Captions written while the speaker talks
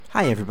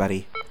Hi,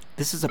 everybody.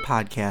 This is a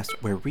podcast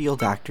where real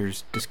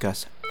doctors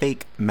discuss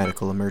fake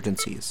medical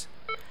emergencies.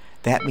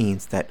 That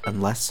means that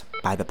unless,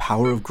 by the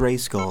power of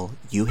Grayskull,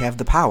 you have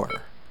the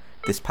power,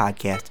 this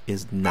podcast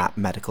is not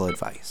medical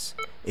advice.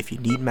 If you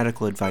need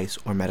medical advice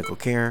or medical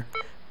care,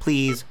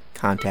 please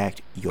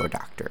contact your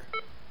doctor.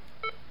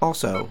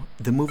 Also,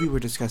 the movie we're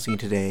discussing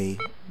today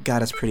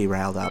got us pretty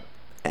riled up,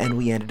 and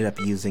we ended up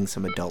using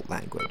some adult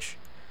language.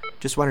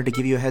 Just wanted to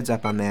give you a heads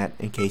up on that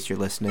in case you're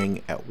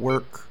listening at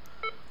work,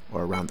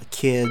 or around the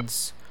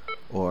kids,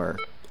 or,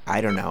 I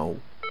don't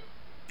know,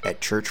 at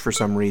church for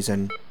some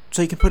reason,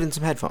 so you can put in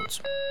some headphones.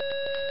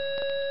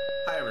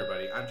 Hi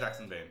everybody, I'm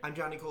Jackson Bain. I'm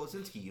Johnny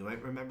Kolosinski. You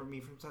might remember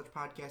me from such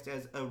podcasts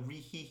as a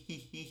really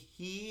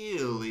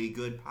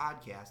good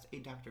podcast, a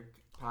Dr.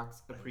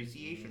 Pox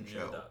appreciation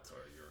show. That's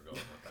where you were going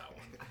with that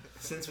one.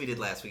 Since we did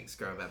last week's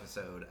Scrub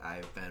episode,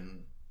 I've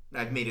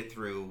made it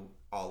through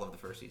all of the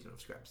first season of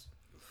Scrubs.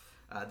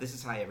 This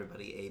is Hi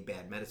Everybody, a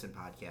bad medicine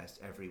podcast.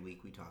 Every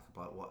week we talk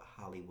about what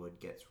Hollywood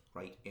gets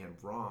right and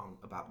wrong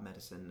about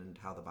medicine and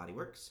how the body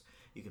works.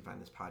 You can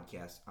find this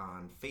podcast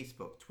on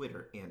Facebook,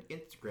 Twitter, and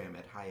Instagram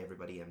at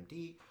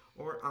HiEverybodyMD,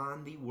 or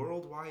on the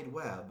World Wide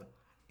Web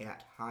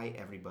at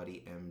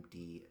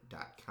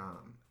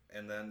HiEverybodyMD.com.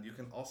 And then you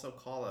can also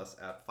call us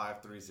at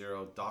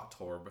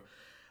 530-DocTorb.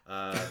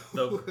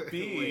 The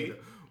B...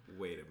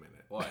 Wait a minute.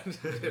 What?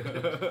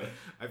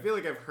 I feel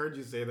like I've heard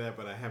you say that,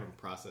 but I haven't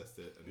processed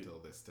it until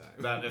this time.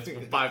 That is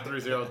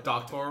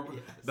 530-DocTorb.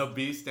 Yes. The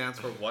B stands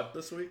for what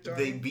this week,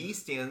 Johnny? The B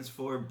stands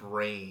for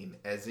brain,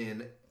 as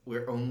in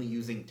we're only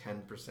using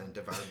 10%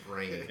 of our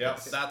brain.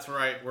 Yep, that's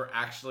right. We're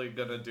actually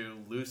going to do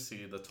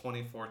Lucy, the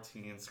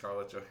 2014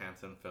 Scarlett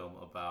Johansson film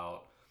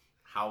about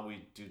how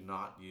we do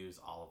not use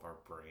all of our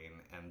brain.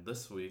 And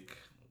this week,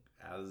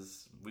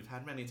 as we've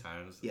had many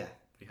times, we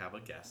have a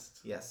guest.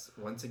 Yes,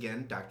 once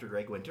again, Dr.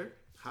 Greg Winter.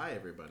 Hi,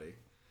 everybody.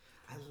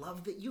 I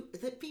love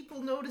that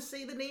people know to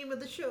say the name of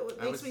the show.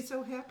 It makes me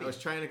so happy. I was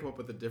trying to come up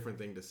with a different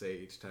thing to say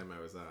each time I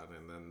was on,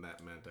 and then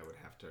that meant I would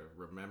have to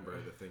remember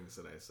the things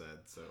that I said,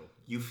 so...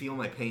 You feel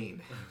my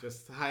pain.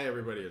 Just, hi,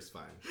 everybody is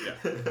fine. Yeah.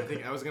 I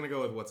think I was going to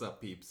go with what's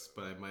up, peeps,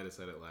 but I might have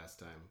said it last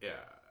time.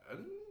 Yeah,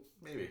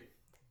 maybe.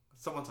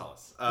 Someone tell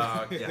us.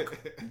 Yeah.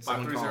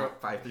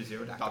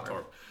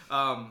 530-Doctor.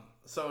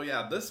 So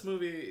yeah, this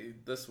movie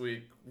this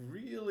week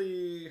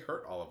really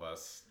hurt all of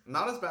us.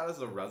 Not as bad as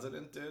The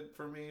Resident did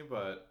for me,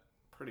 but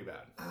pretty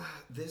bad.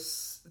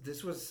 This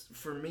was,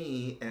 for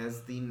me,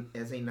 as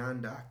a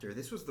non-doctor,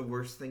 this was the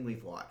worst thing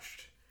we've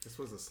watched. This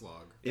was a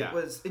slog. It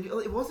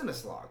wasn't a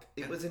slog.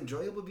 It was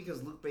enjoyable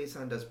because Luc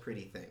Besson does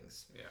pretty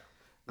things. Yeah.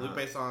 Luc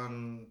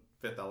Besson,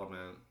 Fifth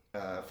Element.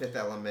 Fifth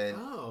Element.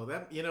 Oh,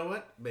 that, you know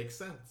what? Makes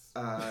sense.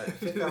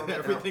 Fifth Element.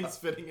 Everything's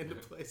fitting into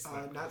place.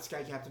 Not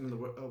Sky Captain of the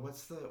World.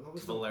 What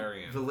was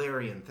Valerian.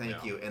 Valerian,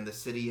 thank you. And the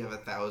City of a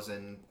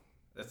Thousand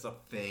It's a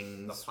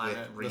Things the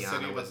planet, with Rihanna. The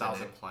City of a was in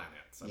Thousand it.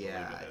 Planets. I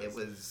Yeah, believe it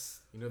was...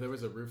 You know, there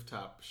was a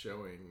rooftop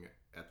showing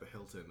at the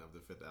Hilton of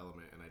the Fifth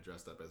Element, and I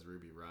dressed up as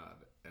Ruby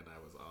Rod, and I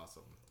was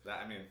awesome.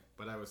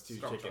 But I was too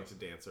chicken to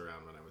dance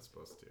around when I was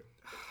supposed to.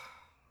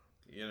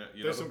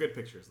 There's some good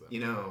pictures, though.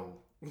 You know,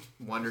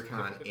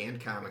 WonderCon and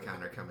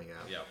Comic-Con are coming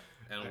out. Yep.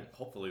 And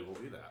hopefully we'll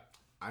do that.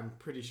 I'm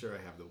pretty sure I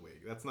have the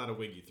wig. That's not a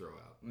wig you throw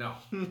out. No.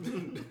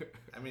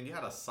 I mean, you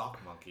had a sock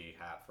monkey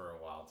hat for a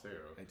while, too.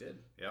 I did.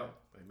 Yep.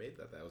 I made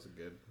that. That was a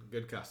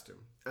good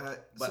costume.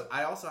 But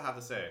I also have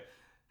to say,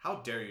 how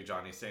dare you,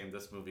 Johnny, saying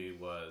this movie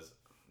was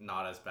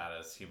not as bad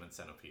as Human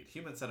Centipede.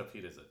 Human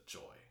Centipede is a joy.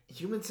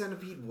 Human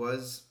Centipede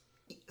was...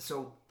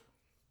 So...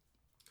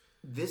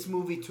 This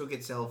movie took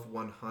itself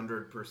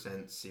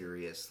 100%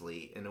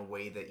 seriously in a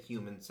way that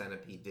Human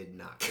Centipede did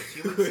not. Because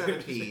Human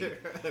Centipede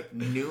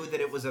knew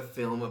that it was a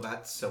film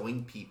about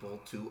sewing people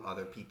to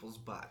other people's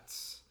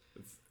butts.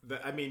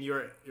 I mean,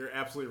 you're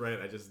absolutely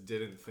right. I just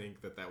didn't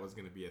think that was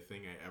going to be a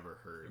thing I ever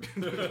heard.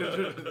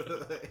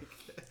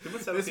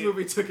 This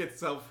movie took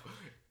itself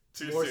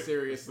more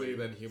seriously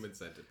than Human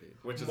Centipede.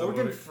 Which is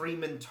Morgan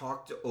Freeman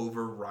talked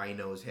over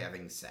rhinos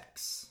having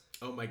sex.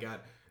 Oh my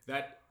god.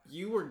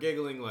 You were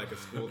giggling like a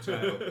school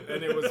child,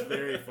 and it was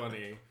very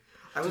funny.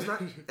 I was not.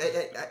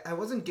 I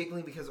wasn't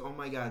giggling because oh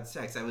my god,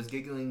 sex. I was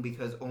giggling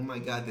because oh my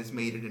god, this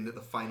made it into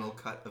the final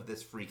cut of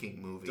this freaking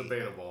movie.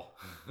 Debatable.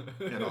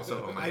 And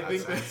also oh my god,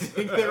 sex. I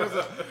think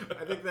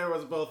there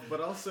was both, but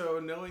also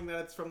knowing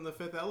that it's from the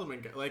Fifth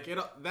Element,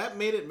 that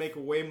made it make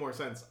way more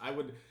sense. I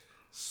would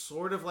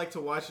sort of like to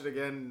watch it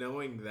again,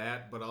 knowing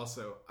that, but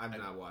also I'm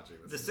not watching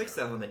this. The Sixth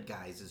Element,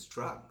 guys, is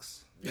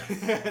drugs.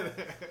 Yes.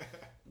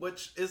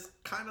 Which is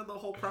kind of the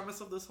whole premise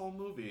of this whole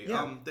movie.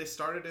 Yeah. They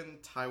started in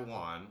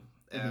Taiwan,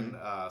 and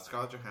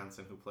Scarlett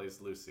Johansson, who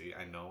plays Lucy,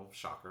 I know,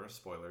 shocker,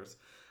 spoilers.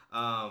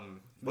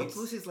 What's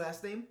Lucy's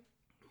last name?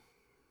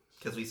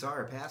 Because we saw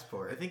her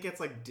passport. I think it's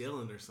like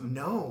Dylan or something.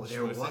 No,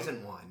 there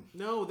wasn't one.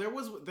 No, there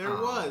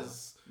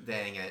was.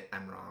 Dang it,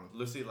 I'm wrong.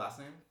 Lucy last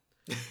name?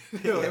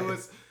 No, it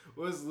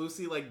was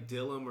Lucy like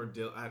Dillum or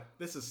Dill.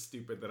 This is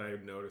stupid that I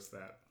noticed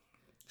that.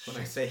 When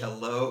I say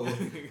hello,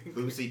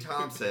 Lucy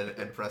Thompson,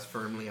 and press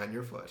firmly on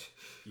your foot.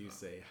 You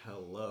say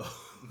hello.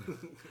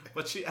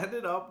 But she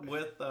ended up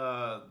with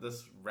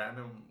this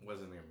random, was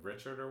his name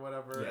Richard or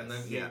whatever? Yes. And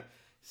then he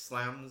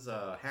slams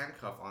a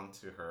handcuff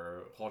onto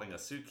her holding a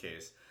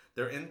suitcase.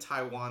 They're in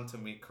Taiwan to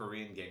meet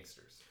Korean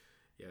gangsters.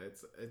 Yeah,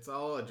 it's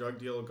all a drug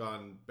deal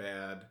gone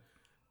bad,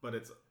 but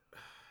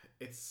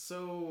it's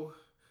so...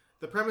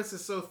 The premise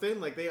is so thin.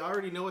 Like, they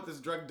already know what this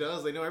drug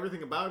does. They know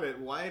everything about it.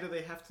 Why do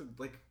they have to,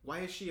 like,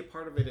 why is she a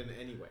part of it in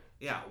any way?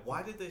 Yeah,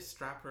 why did they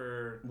strap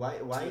her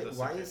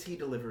Why is he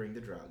delivering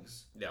the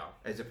drugs? Yeah.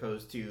 As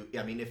opposed to,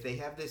 I mean, if they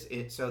have this,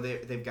 so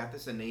they've got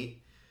this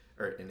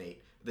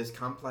this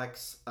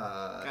complex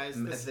guys,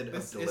 method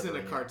this of delivering.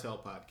 Isn't a cartel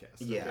podcast.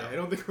 Yeah. Okay? I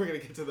don't think we're going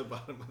to get to the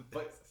bottom of this.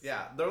 But,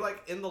 yeah, they're,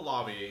 like, in the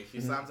lobby.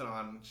 He slams it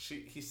on.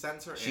 He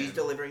sends her in. She's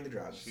delivering the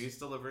drugs. She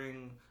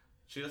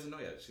doesn't know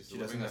yet. She's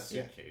delivering a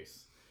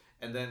suitcase.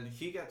 And then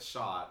he gets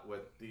shot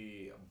with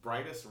the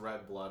brightest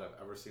red blood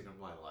I've ever seen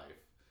in my life.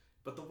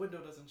 But the window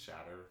doesn't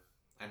shatter.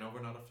 I know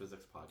we're not a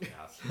physics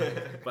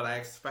podcast, but I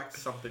expect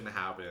something to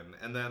happen.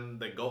 And then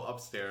they go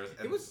upstairs.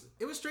 And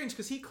it was strange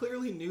because he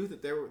clearly knew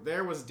that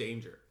there was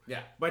danger.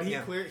 Yeah, but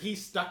he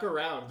stuck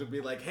around to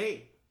be like,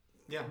 hey,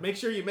 make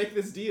sure you make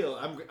this deal.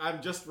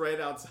 I'm just right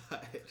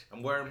outside.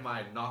 I'm wearing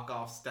my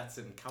knockoff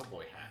Stetson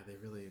cowboy hat.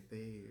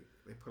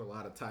 They put a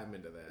lot of time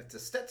into that. It's a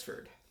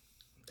Stetsford.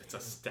 It's a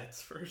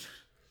Stetsford.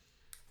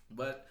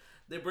 But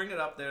they bring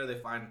it up there. They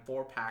find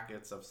 4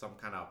 packets of some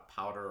kind of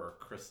powder or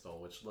crystal,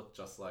 which look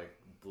just like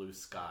blue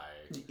sky.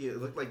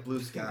 It looked like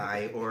blue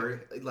sky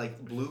or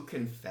like blue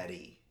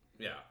confetti.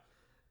 Yeah.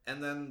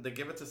 And then they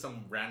give it to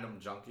some random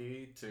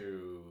junkie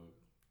to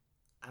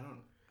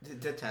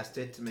test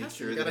it, to make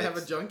sure you gotta have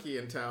a junkie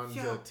in town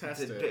to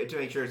test it. To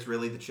make sure it's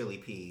really the chili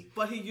pea.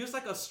 But he used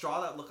like a straw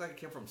that looked like it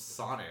came from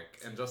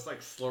Sonic and just like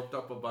slurped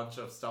up a bunch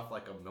of stuff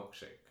like a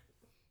milkshake.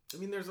 I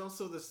mean, there's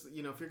also this,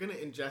 if you're going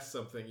to ingest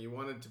something, you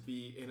want it to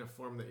be in a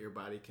form that your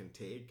body can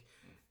take.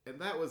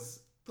 And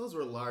those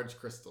were large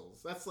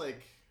crystals. It's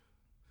like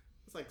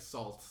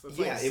salt. That's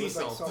like sea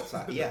salt. Like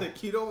salt. Yeah. Like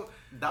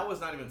that was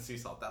not even sea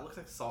salt. That looks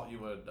like salt you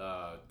would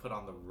put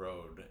on the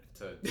road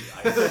to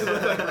de-ice. It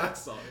looked like rock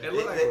salt. It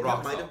looked like rock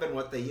salt. That might have been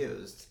what they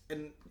used.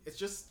 And it's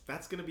just,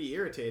 that's going to be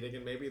irritating,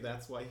 and maybe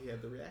that's why he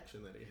had the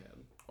reaction that he had.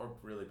 Or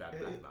really bad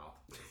meth mouth.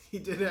 He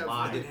did have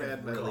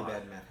really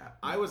bad meth mouth.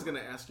 I was going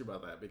to ask you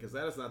about that because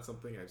that is not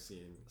something I've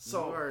seen.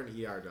 So, you are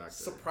an ER doctor.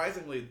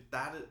 Surprisingly,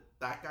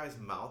 that guy's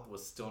mouth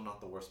was still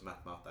not the worst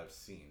meth mouth I've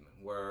seen.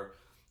 Where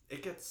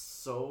it gets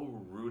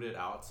so rooted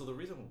out. So the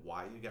reason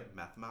why you get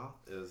meth mouth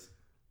is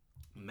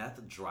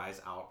meth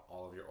dries out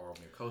all of your oral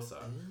mucosa.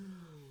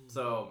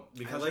 So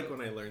because I like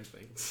when I learn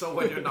things. So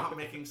when you're not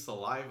making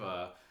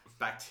saliva,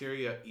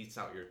 bacteria eats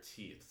out your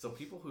teeth. So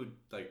people who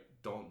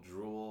don't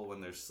drool when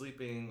they're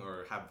sleeping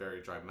or have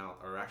very dry mouth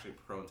are actually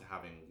prone to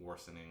having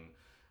worsening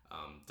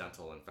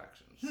dental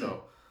infections.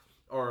 So,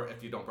 or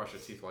if you don't brush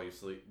your teeth while you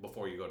sleep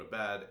before you go to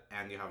bed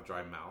and you have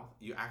dry mouth,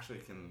 you actually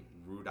can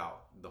root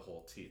out the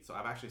whole teeth. So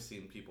I've actually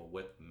seen people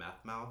with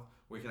meth mouth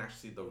where you can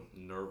actually see the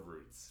nerve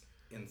roots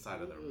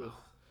inside of their mouth.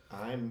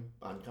 I'm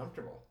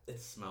uncomfortable. It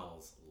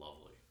smells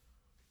lovely.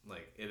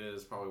 Like, it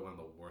is probably one of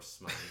the worst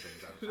smelling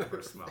things I've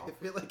ever smelled.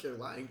 I feel like you're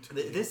lying to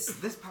me. This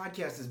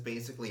podcast is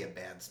basically a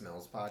bad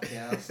smells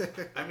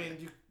podcast. I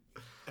mean,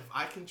 if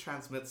I can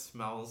transmit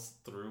smells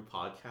through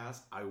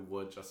podcasts, I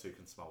would, just so you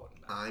can smell it.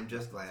 I'm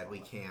just glad we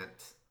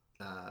can't,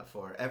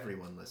 for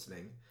everyone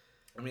listening.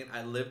 I mean,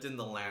 I lived in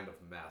the land of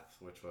meth,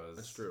 which was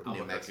That's true.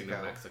 New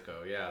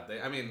Mexico. Yeah,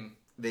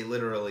 they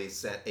literally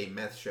set a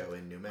meth show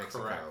in New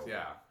Mexico. Correct.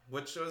 Yeah,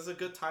 which was a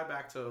good tie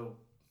back to.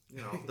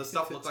 The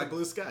stuff looked like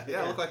blue sky.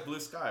 Yeah, it looked like blue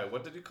sky.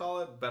 What did you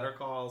call it? Better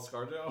Call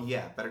ScarJo?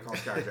 Yeah, Better Call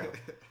ScarJo.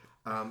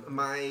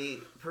 My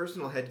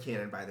personal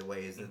headcanon, by the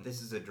way, is that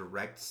this is a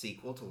direct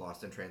sequel to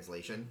Lost in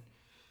Translation.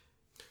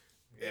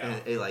 Yeah.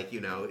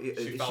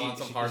 She fell on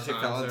some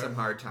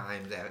hard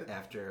times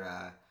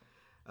after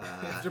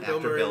Bill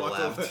Murray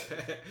left.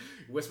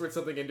 Whispered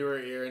something into her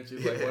ear, and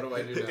she's like, "What do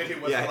I do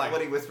now?"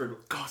 What he whispered,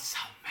 "Go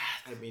sell meth."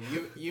 I mean,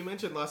 you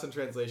mentioned Lost in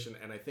Translation,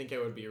 and I think I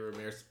would be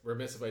remiss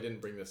if I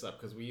didn't bring this up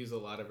because we use a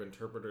lot of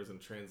interpreters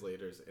and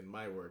translators in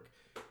my work,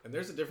 and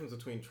there's a difference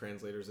between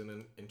translators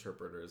and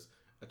interpreters.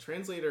 A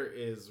translator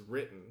is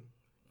written,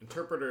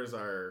 interpreters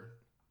are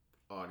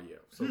audio.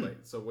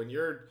 So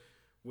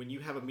when you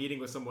have a meeting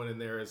with someone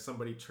and there is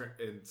someone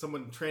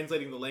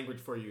translating the language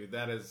for you,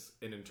 that is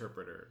an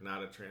interpreter,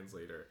 not a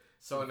translator.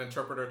 So an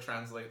interpreter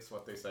translates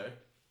what they say?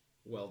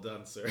 Well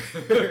done, sir.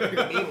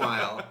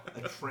 Meanwhile,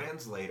 a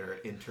translator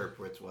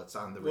interprets what's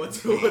on the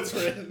written page. What's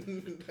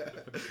written.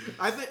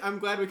 I'm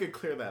glad we could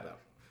clear that up.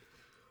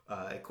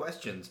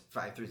 Questions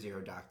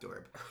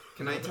 530-Doctorb.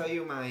 Can I tell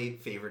you my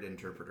favorite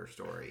interpreter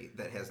story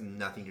that has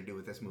nothing to do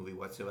with this movie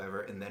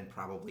whatsoever, and then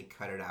probably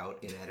cut it out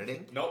in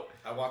editing? Nope,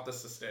 I want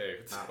this to stay.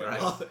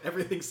 Right.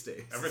 Everything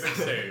stays. Everything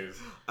stays.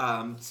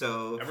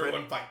 So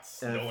everyone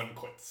fights. No one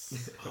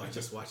quits. I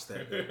just watched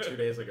that 2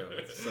 days ago.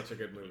 It's such a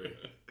good movie.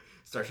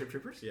 Starship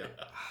Troopers? Yeah.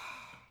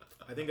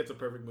 I think it's a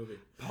perfect movie.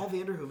 Paul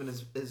Vanderhooven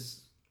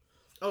is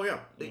Oh yeah,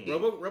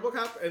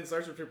 RoboCop and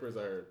Starship Troopers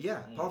are. Yeah,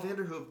 Paul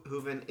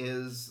Vanderhoeven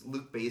is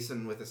Luke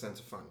Besson with a sense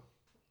of fun.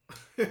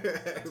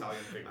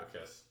 Italian finger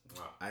kiss.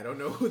 Wow. I don't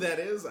know who that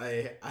is.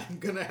 I'm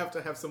gonna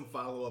have some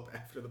follow up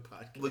after the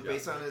podcast. Luke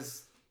Besson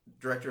is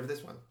director of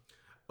this one.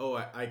 Oh,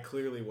 I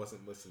clearly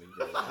wasn't listening.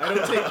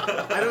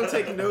 I don't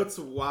take notes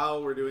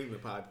while we're doing the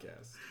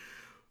podcast.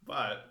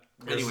 But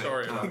anyway,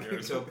 story about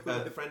yours. So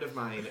a friend of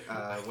mine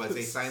was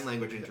a sign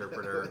language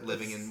interpreter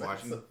living in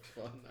Washington.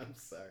 So fun. I'm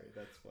sorry,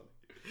 that's funny.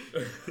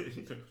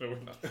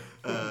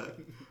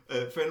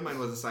 A friend of mine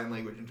was a sign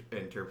language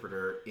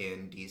interpreter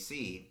in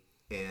DC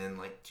in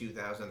like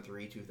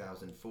 2003,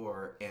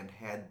 2004, and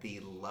had the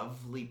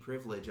lovely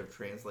privilege of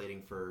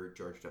translating for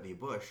George W.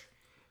 Bush.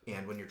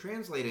 And when you're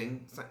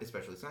translating,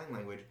 especially sign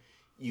language,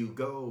 you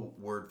go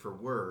word for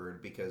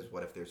word because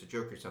what if there's a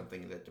joke or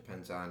something that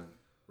depends on...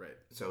 Right.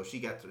 So she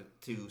got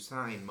to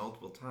sign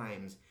multiple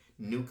times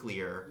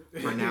nuclear,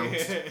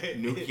 pronounced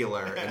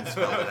nuclear, and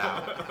spell it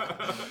out.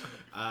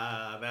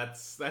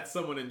 That's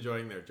someone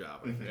enjoying their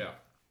job. Mm-hmm. Yeah.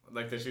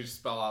 Like they should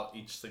spell out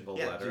each single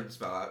letter. Yeah,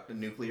 spell out the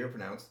nuclear,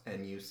 pronounced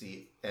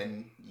Nuclear.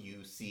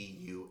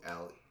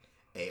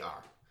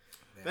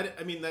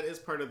 That is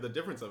part of the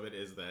difference of it,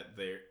 is that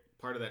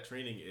part of that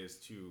training is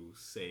to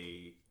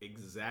say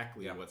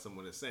exactly what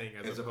someone is saying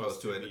as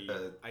opposed to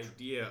the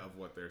idea of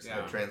what they're saying.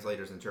 The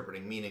translator's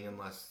interpreting meaning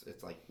unless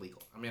it's like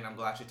legal. I mean, I'm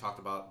glad she talked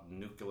about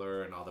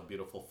nuclear and all the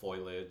beautiful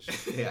foliage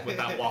with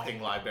that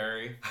walking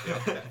library.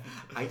 Yeah.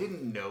 I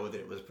didn't know that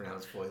it was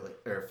pronounced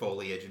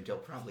foliage until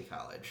probably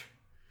college.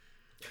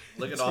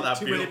 Look at all that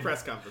too many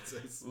press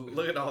conferences.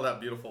 Look at all that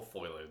beautiful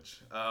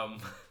foliage.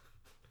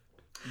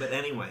 But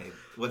anyway,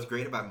 what's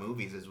great about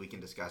movies is we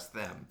can discuss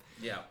them.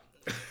 Yeah.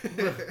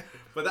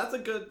 But that's a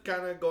good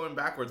kind of going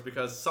backwards,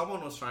 because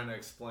someone was trying to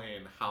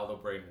explain how the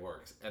brain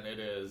works, and it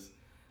is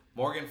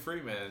Morgan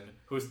Freeman,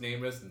 whose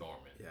name is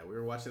Norman. Yeah, we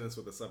were watching this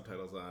with the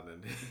subtitles on,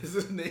 and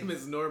his name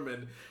is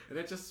Norman, and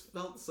it just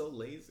felt so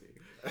lazy.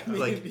 I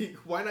mean,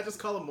 why not just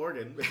call him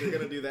Morgan if you're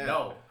gonna do that?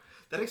 No.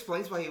 That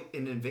explains why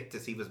in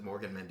Invictus he was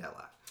Morgan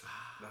Mandela.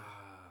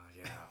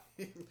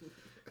 Yeah.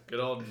 Good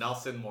old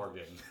Nelson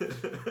Morgan.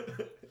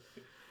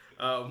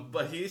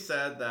 But he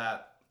said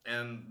that,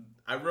 and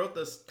I wrote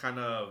this kind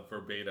of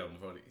verbatim.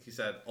 He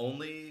said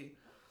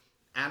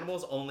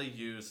animals only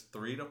use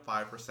 3 to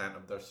 5%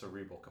 of their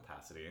cerebral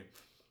capacity.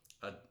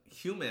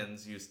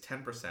 Humans use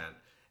 10%,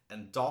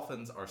 and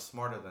dolphins are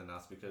smarter than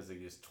us because they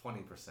use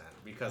 20%,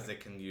 because they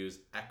can use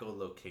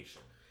echolocation.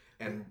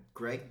 And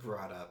Greg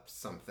brought up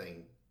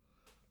something.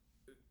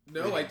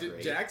 No, I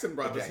did. Jackson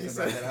brought this. He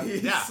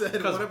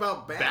said, "What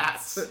about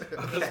bats?"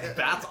 Because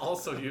bats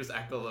also use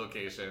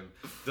echolocation.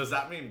 Does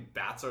that mean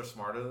bats are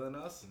smarter than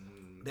us?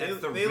 They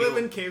live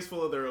in caves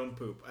full of their own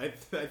poop. I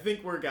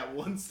think we're got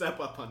one step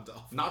up on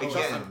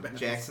dolphins.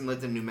 Jackson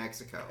lives in New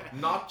Mexico.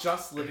 Not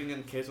just living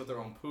in caves with their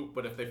own poop,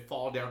 but if they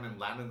fall down and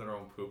land in their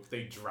own poop,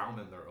 they drown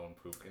in their own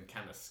poop and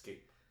can't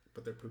escape.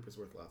 But their poop is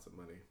worth lots of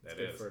money. That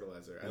is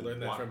fertilizer. I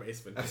learned that from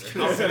Ace Ventura.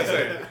 I was going to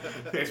say,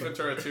 Ace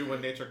Ventura 2,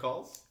 When Nature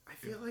Calls? I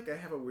feel like I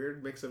have a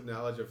weird mix of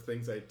knowledge of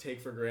things I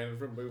take for granted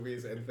from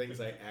movies and things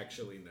I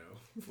actually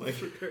know.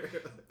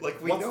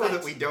 Like we know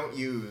that we don't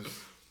use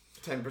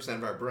 10%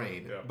 of our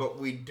brain, but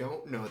we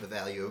don't know the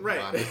value of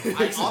guano.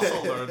 I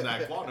also learned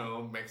that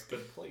guano makes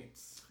good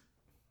plates.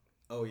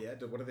 Oh yeah?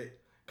 What are they?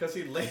 Because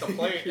he licked the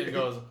plate and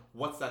goes,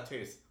 "What's that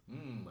taste?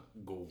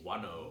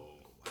 Guano."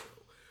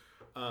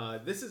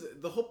 This is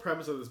the whole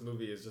premise of this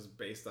movie is just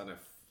based on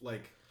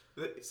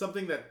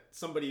something that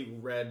somebody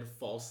read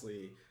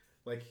falsely.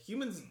 Like,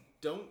 humans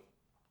don't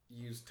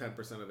use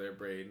 10% of their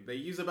brain. They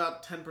use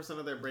about 10%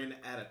 of their brain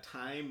at a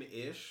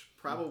time-ish.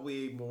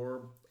 Probably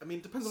more. I mean,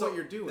 it depends on what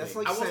you're doing. That's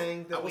like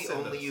saying that we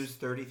only use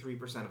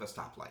 33% of a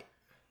stoplight.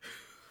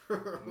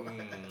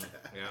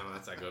 Yeah,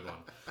 that's a good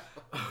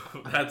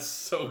one. That's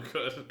so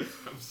good.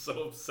 I'm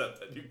so upset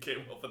that you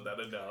came up with that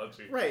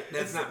analogy. Right.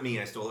 That's not me.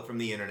 I stole it from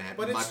the internet.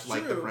 But much it's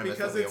like true, the premise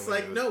because that it's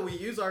like, no, we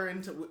use our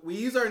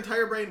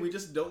entire brain. We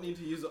just don't need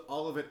to use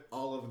all of it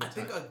all of the time. I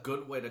think a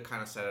good way to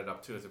kind of set it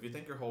up too is if you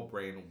think your whole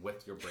brain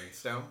with your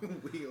brainstem.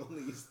 We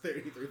only use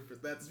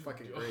 33%. That's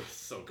fucking great.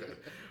 So good.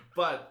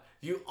 But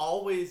you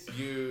always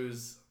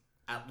use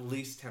at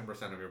least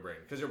 10% of your brain,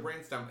 because your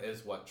brainstem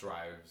is what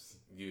drives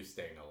you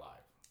staying alive.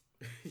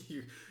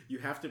 You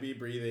have to be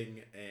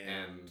breathing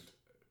and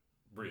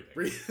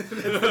breathing.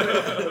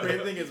 The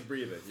main thing is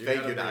breathing.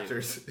 Thank you,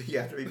 doctors. You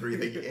have to be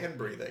breathing and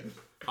breathing.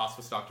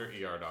 Hospice doctor,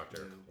 ER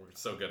doctor. We're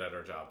so good at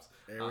our jobs.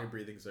 Airway,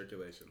 breathing,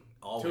 circulation.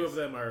 Always. 2 of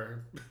them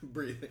are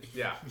breathing.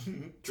 Yeah.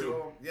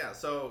 True. Yeah,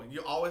 so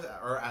you always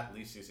are at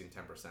least using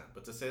 10%.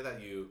 But to say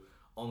that you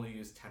only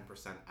use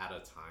 10% at a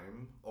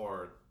time,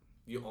 or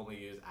you only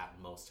use at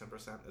most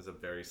 10%, is a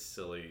very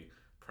silly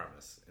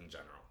premise in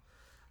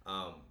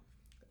general.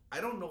 I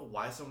don't know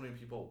why so many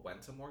people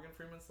went to Morgan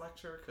Freeman's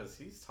lecture, because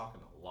he's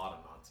talking a lot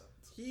of nonsense.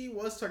 He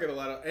was talking a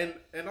lot of...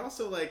 And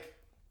also, like...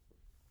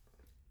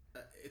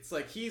 It's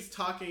like he's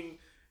talking,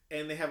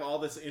 and they have all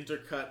this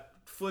intercut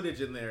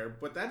footage in there,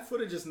 but that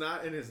footage is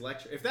not in his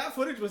lecture. If that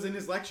footage was in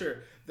his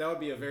lecture, that would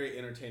be a very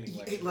entertaining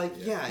lecture.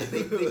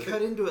 They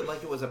cut into it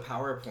like it was a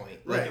PowerPoint.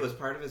 Like it was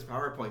part of his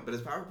PowerPoint, but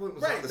his PowerPoint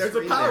was on the there's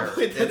screen a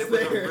PowerPoint there. And it was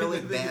there. a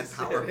really bad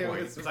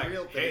PowerPoint. It's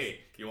like, hey,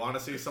 you want to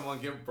see someone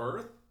give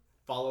birth?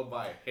 Followed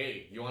by,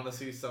 hey, you want to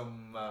see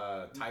some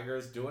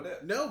tigers doing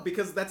it? No,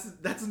 because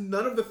that's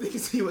none of the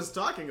things he was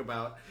talking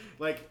about.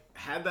 Like,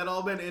 had that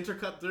all been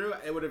intercut through,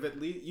 it would have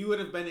you would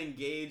have been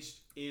engaged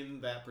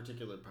in that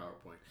particular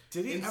PowerPoint.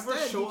 Did he Instead,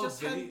 ever show he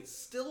just a video? had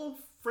still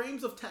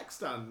frames of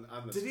text on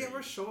the screen. Did he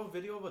ever show a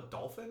video of a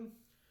dolphin?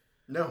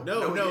 No,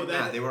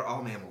 they were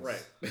all mammals.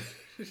 Right.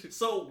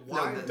 So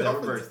why? No, there were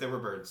birds. There were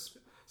birds.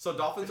 So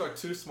dolphins are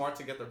too smart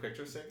to get their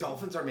pictures taken?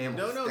 Dolphins are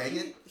mammals. No, dang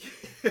it.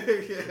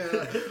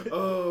 Yeah.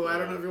 Oh, I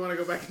don't know if you want to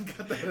go back and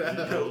cut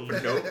that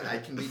out. Nope, I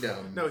can be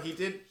dumb. No, he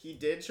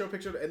did show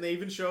pictures, and they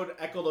even showed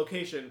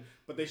echolocation,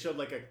 but they showed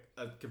like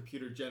a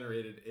computer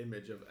generated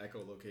image of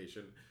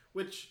echolocation,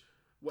 which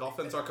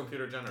dolphins are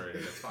computer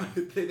generated. It's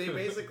fine. They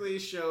basically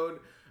showed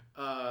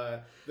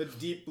the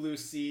deep blue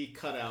sea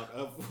cutout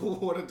of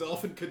what a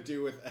dolphin could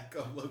do with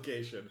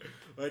echolocation.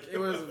 Like, it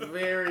was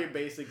very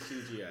basic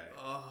CGI.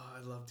 Oh,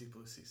 I love Deep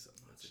Blue Sea so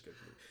much. That's a good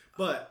movie.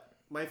 But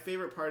my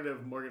favorite part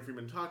of Morgan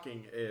Freeman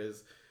talking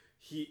is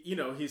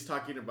he's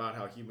talking about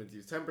how humans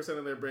use 10%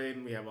 of their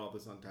brain. We have all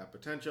this untapped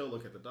potential.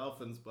 Look at the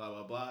dolphins, blah,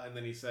 blah, blah. And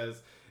then he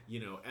says,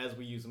 as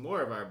we use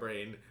more of our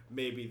brain,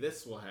 maybe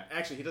this will happen.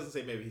 Actually, he doesn't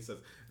say maybe. He says,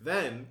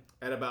 then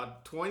at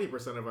about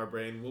 20% of our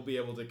brain, we'll be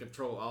able to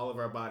control all of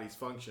our body's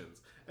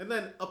functions. And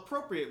then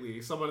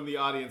appropriately, someone in the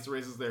audience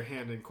raises their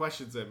hand and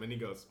questions him. And he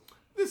goes,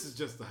 this is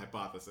just a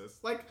hypothesis.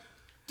 Like,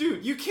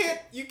 dude, you can't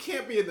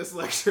be in this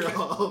lecture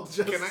all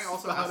just Can I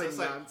also ask this,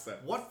 nonsense.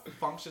 What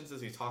functions is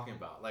he talking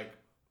about? Like,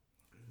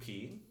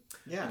 pee?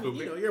 Yeah. I mean,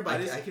 your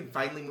body's... I can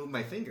finally move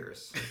my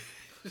fingers.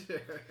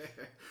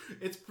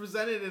 It's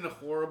presented in a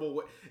horrible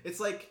way. It's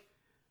like,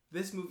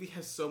 this movie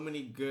has so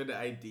many good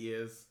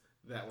ideas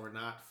that were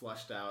not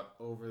flushed out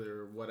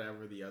over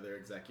whatever the other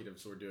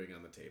executives were doing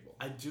on the table.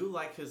 I do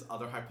like his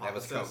other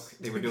hypothesis. That was Coke.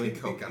 They were doing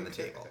Coke on the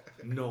table.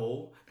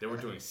 No, they were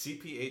doing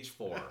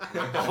CPH4. We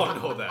all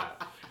know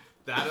that.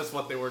 That is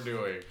what they were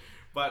doing.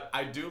 But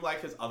I do like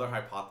his other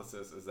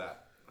hypothesis is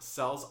that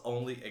cells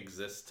only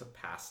exist to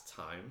pass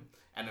time.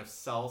 And if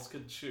cells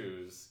could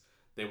choose,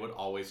 they would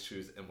always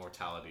choose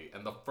immortality.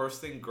 And the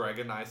first thing Greg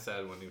and I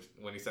said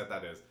when he said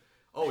that is,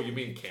 oh, you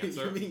mean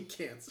cancer? You mean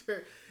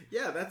cancer?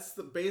 Yeah, that's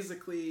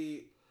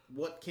basically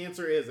what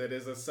cancer is. It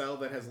is a cell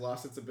that has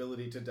lost its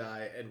ability to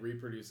die and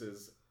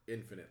reproduces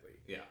infinitely.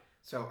 Yeah.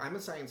 So I'm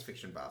a science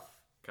fiction buff.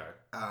 Okay.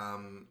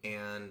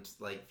 And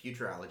like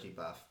futurology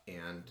buff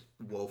and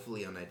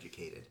woefully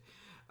uneducated.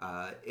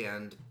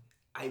 And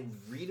I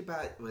read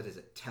about, what is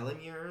it,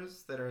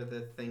 telomeres that are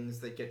the things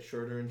that get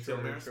shorter and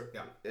shorter.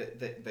 Yeah.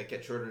 That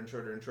get shorter and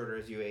shorter and shorter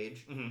as you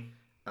age.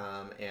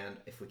 Mm-hmm. And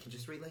if we can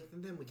just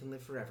re-lengthen them, we can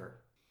live forever.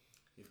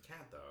 You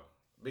can't, though.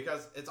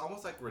 Because it's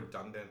almost like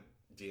redundant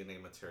DNA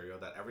material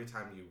that every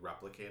time you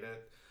replicate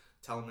it,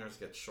 telomeres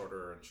get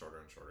shorter and shorter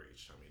and shorter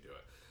each time you do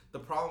it. The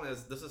problem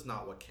is, this is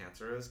not what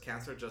cancer is.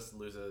 Cancer just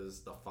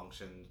loses the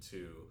function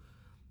to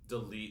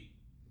delete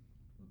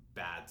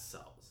bad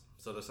cells.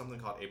 So there's something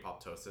called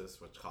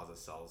apoptosis, which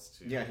causes cells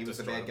to Yeah, he was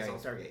the bad guy in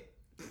themselves. Stargate.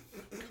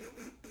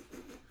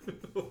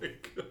 Oh my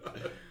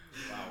god.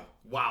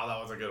 Wow,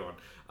 that was a good one.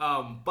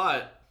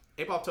 But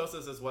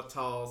apoptosis is what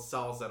tells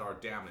cells that are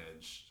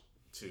damaged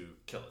to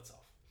kill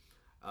itself.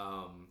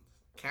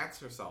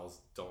 Cancer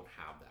cells don't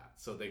have that.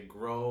 So they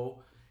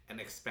grow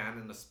and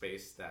expand in a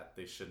space that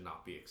they should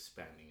not be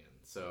expanding in.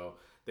 So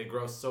they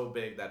grow so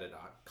big that it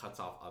cuts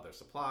off other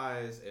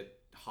supplies, it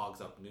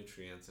hogs up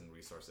nutrients and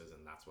resources,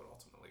 and that's what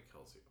ultimately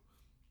kills you.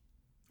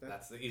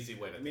 That's the easy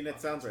way to I mean,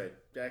 it sounds right.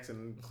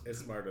 Jackson is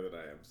smarter than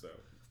I am, so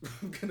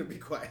I'm going to be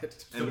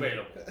quiet.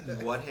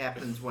 Debatable. What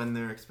happens when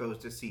they're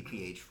exposed to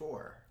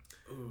CPH4?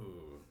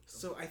 Ooh.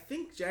 So I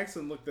think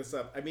Jackson looked this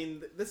up. I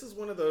mean, this is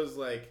one of those,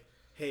 like,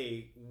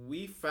 hey,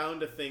 we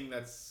found a thing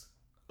that's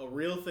a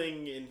real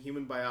thing in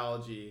human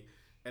biology,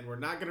 and we're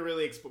not going to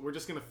really we're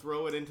just going to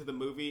throw it into the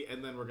movie,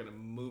 and then we're going to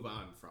move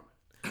on from it.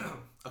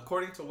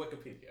 According to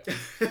Wikipedia,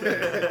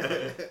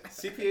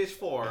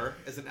 CPH4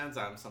 is an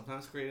enzyme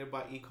sometimes created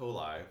by E.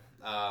 coli.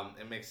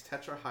 It makes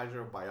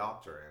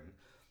tetrahydrobiopterin,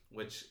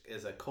 which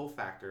is a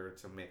cofactor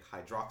to make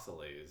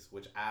hydroxylase,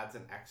 which adds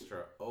an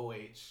extra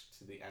OH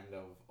to the end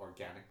of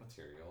organic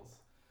materials,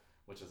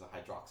 which is a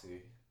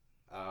hydroxy.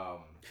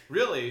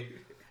 Really,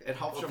 it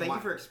helps your... Thank you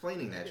for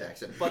explaining that,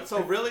 Jackson. But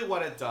so really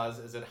what it does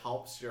is it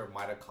helps your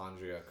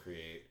mitochondria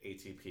create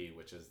ATP,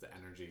 which is the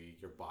energy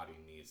your body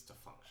needs to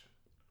function.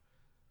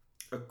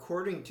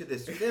 According to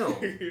this film,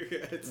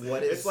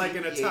 it's like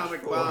an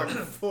atomic bomb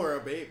for a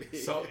baby.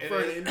 So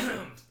for an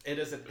infant. It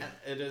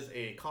is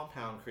a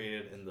compound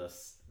created in the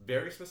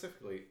very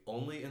specifically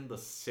only in the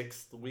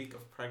 6th week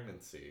of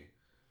pregnancy.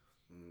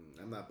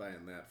 I'm not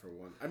buying that for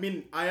one. I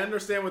mean, I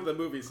understand what the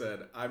movie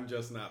said. I'm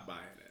just not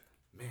buying it.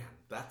 Man,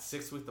 that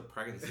 6 weeks of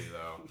pregnancy,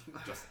 though,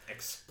 just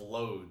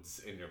explodes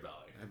in your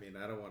belly. I mean,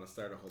 I don't want to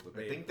start a whole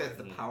debate. I think that's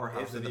the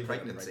powerhouse of the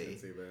pregnancy.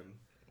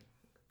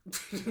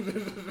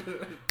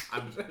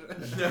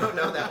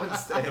 No, that one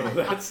stayed. No,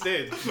 that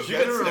stayed.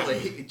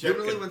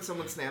 Generally, when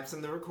someone snaps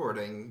in the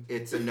recording,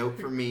 it's a note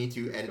for me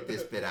to edit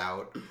this bit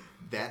out.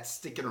 That's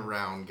sticking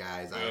around,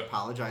 guys. I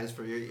apologize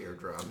for your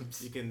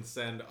eardrums. You can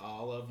send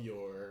all of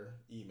your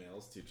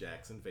emails to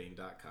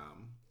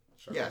jacksonvane.com.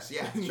 Sure. Yes,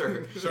 yeah,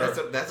 sure.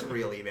 That's a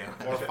real email.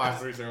 Or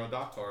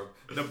 530.org.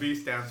 The B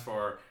stands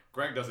for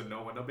Greg doesn't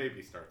know when a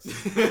baby starts. I'll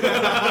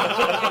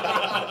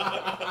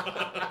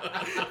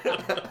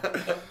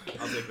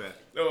take that.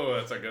 Oh,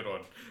 that's a good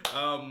one.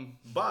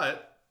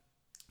 But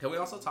can we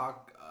also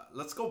talk?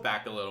 Let's go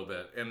back a little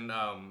bit and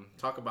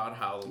talk about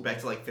how back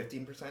to like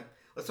 15%.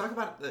 Let's talk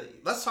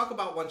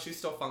about when she's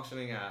still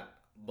functioning at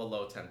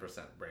below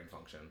 10% brain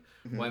function.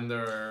 Mm-hmm. When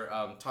they're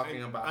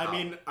talking about. I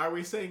mean, are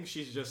we saying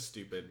she's just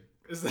stupid?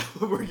 Is that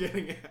what we're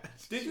getting at?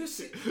 Did you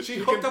see? She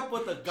hooked up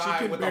with a guy.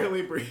 She can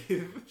barely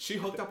breathe. She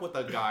hooked up with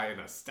a guy in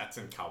a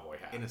Stetson cowboy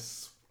hat. In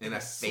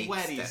a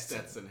sweaty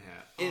Stetson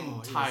hat.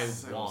 In Taiwan.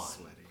 So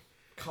sweaty.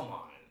 Come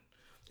on.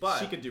 But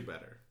she could do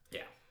better.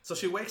 Yeah. So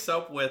she wakes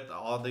up with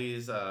all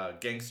these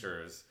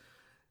gangsters.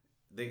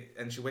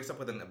 And she wakes up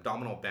with an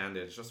abdominal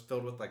bandage just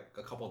filled with like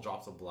a couple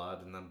drops of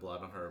blood and then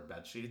blood on her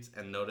bed sheets,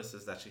 and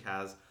notices that she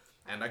has,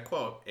 and I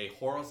quote, a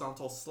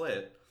horizontal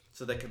slit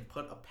so they can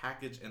put a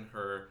package in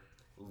her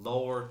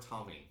lower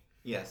tummy.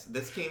 Yes,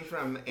 this came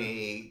from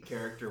a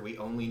character we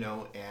only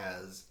know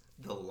as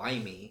the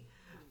Limey,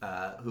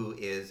 who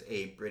is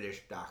a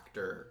British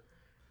doctor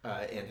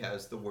and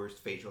has the worst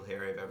facial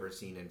hair I've ever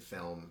seen in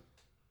film.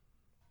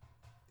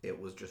 It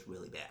was just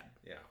really bad.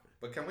 Yeah.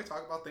 But can we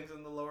talk about things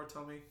in the lower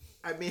tummy?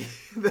 I mean,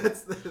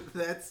 that's.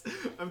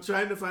 I'm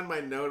trying to find my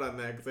note on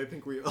that because I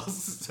think we also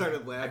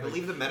started laughing. I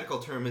believe the medical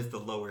term is the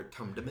lower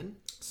tumdamen.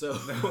 So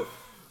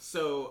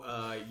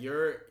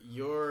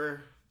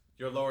your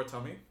lower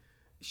tummy.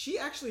 She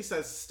actually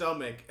says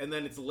stomach, and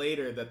then it's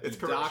later that the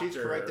doctor she's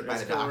corrected by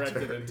is the doctor.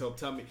 corrected until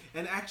tummy.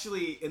 And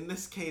actually, in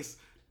this case,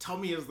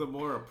 tummy is the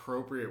more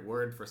appropriate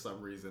word for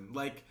some reason.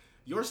 Like.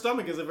 Your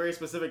stomach is a very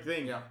specific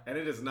thing, and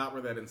it is not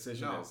where that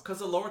incision is. Because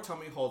the lower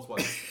tummy holds what?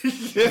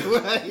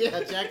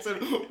 Yeah, Jackson,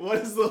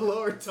 what does the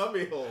lower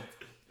tummy hold?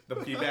 The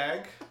pee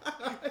bag.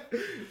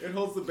 It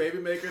holds the baby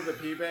maker, the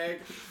pee bag.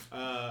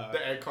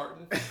 The egg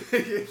carton.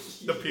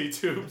 The pee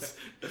tubes.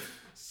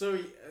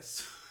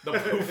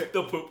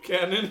 The poop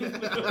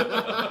cannon.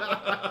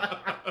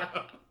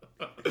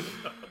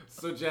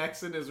 So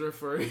Jackson is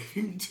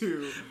referring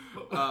to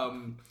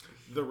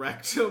the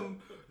rectum,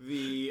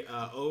 the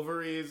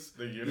ovaries,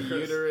 the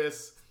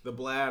uterus, the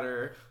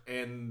bladder,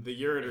 and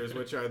the ureters,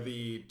 which are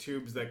the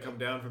tubes that come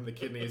down from the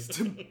kidneys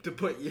to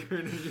put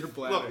urine in your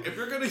bladder. Look, if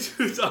you're going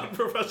to use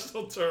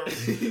unprofessional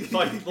terms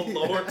like the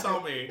lower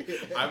tummy,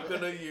 I'm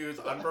going to use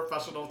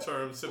unprofessional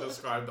terms to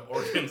describe the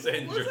organs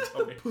in your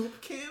tummy. The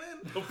poop cannon?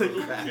 The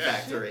poop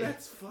factory.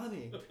 That's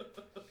funny.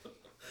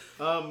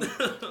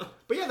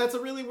 But yeah, that's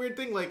a really weird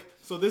thing. Like,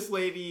 so this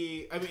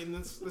lady, I mean,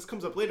 this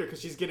comes up later because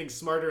she's getting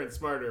smarter and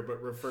smarter,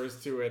 but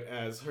refers to it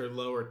as her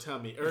lower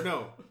tummy. Or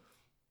no,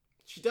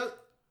 she does.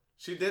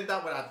 She did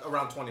that at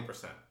around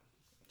 20%.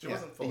 She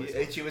wasn't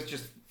fully. She was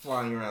just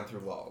flying around through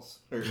walls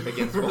or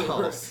against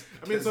walls.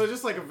 I mean, so it's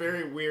just like a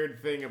very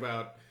weird thing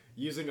about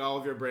using all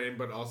of your brain,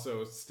 but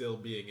also still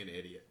being an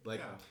idiot.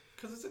 Like,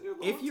 because it's in your.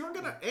 If you're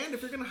gonna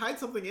hide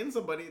something in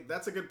somebody,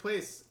 that's a good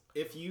place.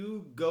 If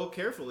you go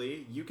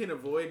carefully, you can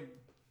avoid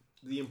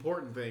the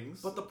important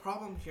things. But the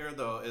problem here,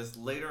 though, is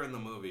later in the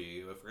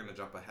movie, if we're going to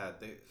jump ahead,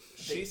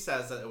 she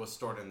says that it was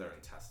stored in their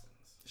intestines.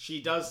 She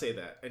does say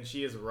that, and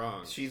she is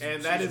wrong. She's wrong.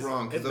 And that is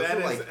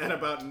at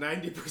about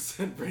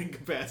 90% brain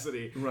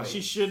capacity. Right.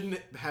 She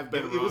shouldn't have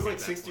been wrong. It was like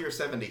 60 or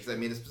 70, because I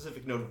made a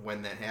specific note of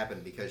when that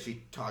happened, because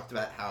she talked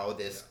about how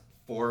this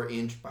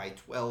 4-inch by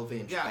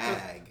 12-inch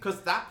bag...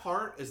 Because that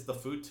part is the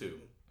food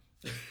tube.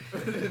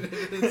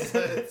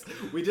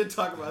 We did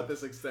talk about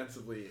this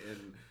extensively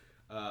in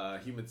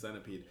Human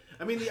Centipede.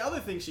 I mean, the other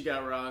thing she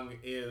got wrong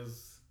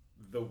is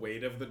the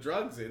weight of the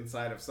drugs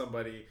inside of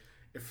somebody.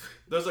 If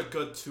there's a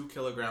good 2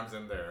 kilograms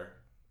in there,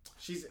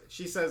 she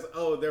says,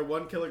 "Oh, they're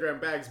 1 kilogram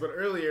bags," but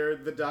earlier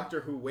the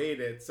doctor who weighed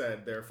it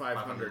said they're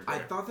 500. I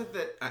thought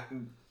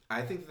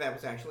I think that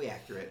was actually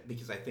accurate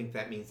because I think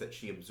that means that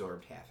she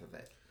absorbed half of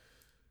it.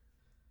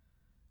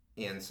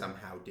 And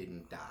somehow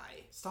didn't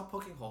die. Stop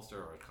poking holes to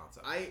our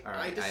concept.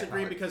 I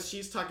disagree because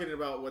she's talking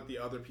about what the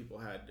other people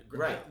had.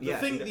 Right.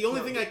 The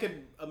only thing I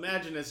could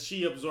imagine is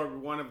she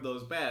absorbed one of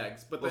those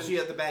bags, but then she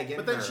had the bag in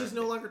her. But then she's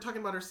no longer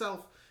talking about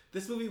herself.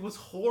 This movie was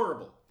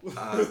horrible.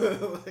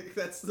 Like,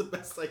 that's the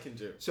best I can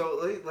do.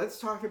 So let's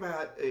talk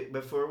about,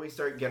 before we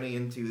start getting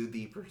into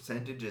the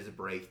percentages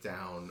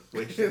breakdown,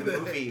 which the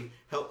movie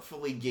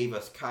helpfully gave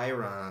us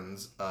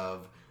chirons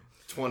of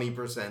 20%,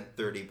 30%,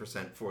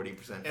 40%,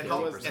 50%.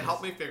 It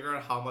helped me figure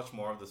out how much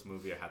more of this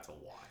movie I had to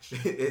watch.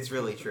 It's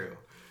really true.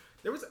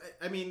 There was,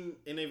 I mean,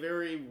 in a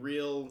very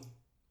real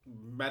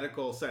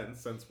medical sense,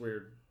 since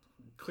we're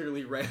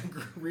clearly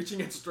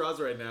reaching at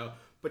straws right now,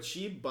 but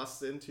she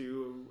busts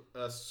into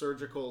a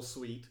surgical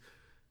suite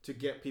to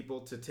get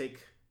people to take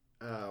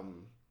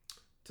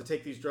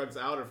these drugs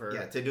out of her.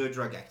 Yeah, to do a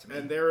drugectomy.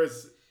 And there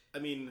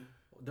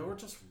were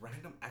just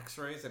random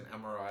X-rays and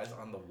MRIs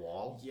on the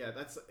wall. Yeah,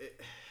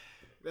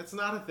 that's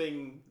not a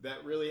thing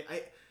that really...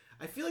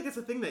 I feel like it's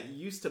a thing that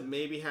used to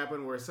maybe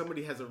happen where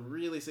somebody has a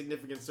really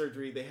significant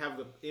surgery, they have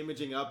the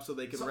imaging up so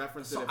they can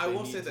reference it if they need to.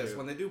 I will say this,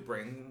 when they do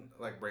brain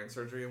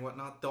surgery and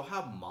whatnot, they'll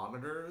have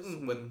monitors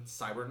with not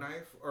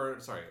CyberKnife,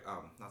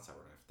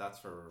 that's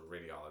for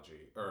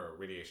radiology, or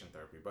radiation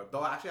therapy, but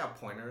they'll actually have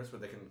pointers where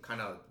they can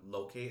kind of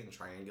locate and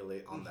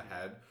triangulate on the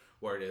head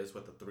where it is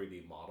with the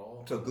 3D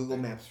model. So Google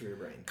Maps for your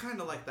brain.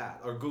 Kind of like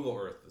that. Or Google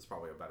Earth is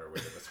probably a better way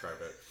to describe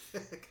it.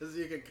 Because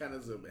you can kind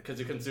of zoom in. Because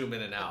you can zoom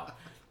in and out.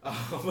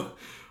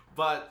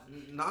 But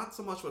not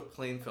so much with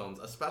plain films,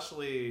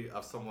 especially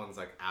of someone's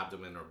like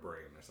abdomen or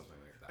brain or something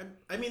like that.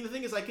 I mean, the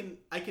thing is, I can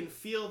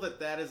feel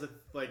that is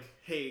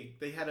hey,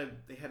 they had a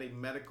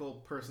medical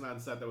person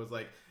on set that was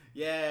like,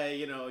 yeah,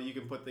 you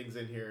can put things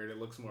in here and it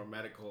looks more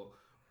medical,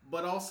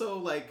 but also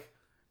like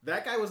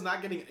that guy was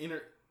not getting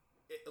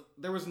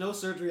there was no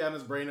surgery on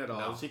his brain at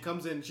all. No. She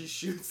comes in, she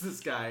shoots this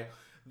guy.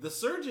 The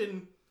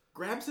surgeon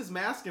grabs his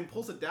mask and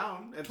pulls it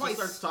down and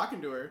starts talking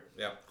to her.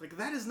 Yeah, like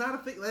that is not a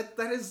thing.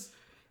 That is.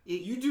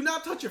 You do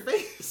not touch your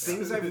face.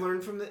 Things I've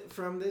learned from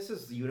this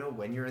is,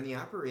 when you're in the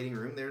operating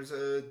room, there's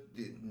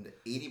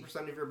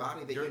 80% of your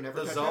body that you never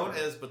touch. The zone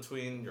is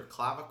between your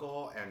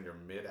clavicle and your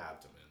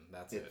mid-abdomen.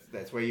 That's it.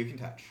 That's where you can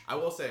touch. I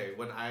will say,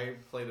 when I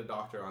played a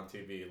doctor on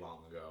TV long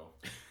ago,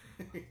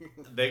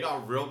 they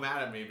got real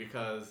mad at me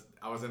because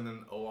I was in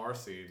an OR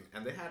scene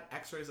and they had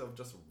x-rays of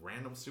just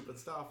random stupid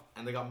stuff,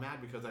 and they got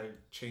mad because I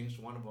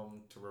changed one of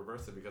them to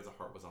reverse it because the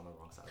heart was on the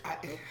wrong side of the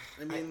body.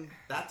 I mean,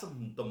 that's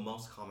the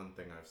most common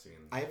thing I've seen.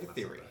 I have a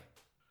theory,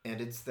 and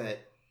it's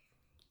that,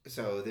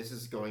 so this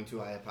is going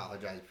to, I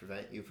apologize,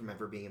 prevent you from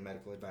ever being a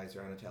medical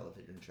advisor on a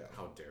television show.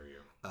 How dare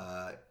you?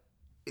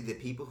 The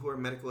people who are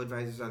medical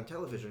advisors on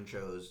television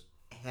shows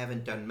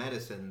haven't done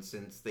medicine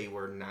since they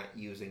were not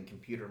using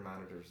computer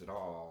monitors at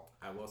all.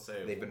 I will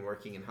say they've been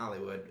working in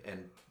Hollywood,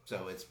 and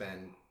so it's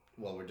been,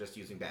 we're just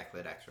using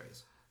backlit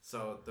x-rays.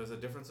 So there's a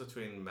difference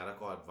between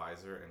medical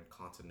advisor and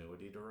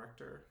continuity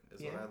director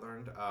is what I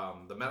learned.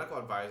 The medical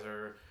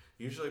advisor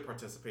usually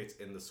participates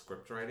in the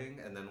script writing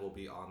and then will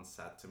be on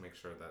set to make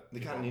sure that the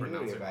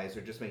continuity advisor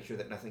just makes sure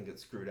that nothing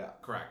gets screwed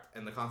up. Correct.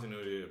 And the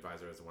continuity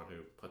advisor is the one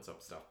who puts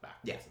up stuff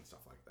backwards and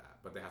stuff like that.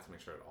 But they have to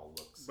make sure it all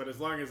looks. But as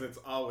long as it's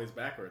always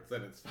backwards,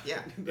 then it's fine.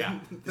 Yeah.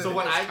 So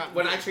when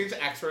I changed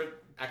the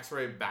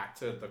X-ray back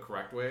to the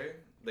correct way,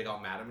 they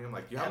got mad at me. I'm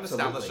like, you haven't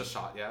established a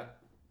shot yet.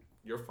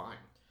 You're fine.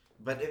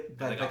 But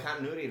the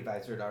continuity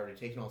advisor had already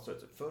taken all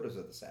sorts of photos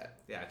of the set.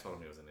 Yeah, I told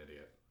him he was an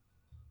idiot.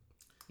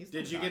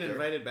 Did you get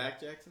invited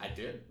back, Jackson? I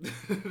did.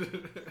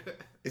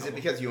 Is it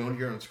because you owned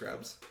your own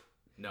scrubs?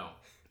 No.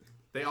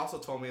 They also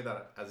told me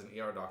that as an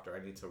ER doctor,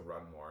 I need to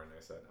run more, and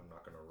I said, I'm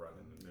not going to run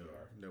in an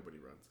ER. Nobody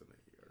runs in the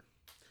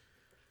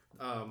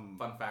ER.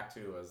 Fun fact,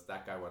 too, is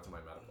that guy went to my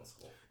medical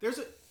school. There's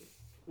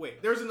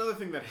another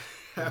thing that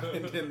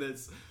happened in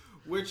this,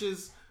 which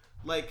is,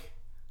 like,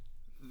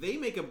 they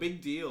make a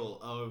big deal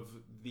of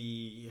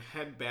the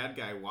head bad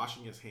guy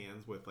washing his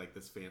hands with, like,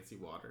 this fancy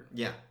water.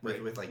 Yeah,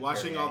 with like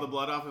washing all the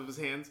blood off of his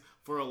hands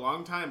for a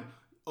long time.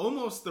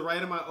 Almost the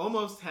right amount,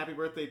 almost happy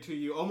birthday to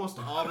you, almost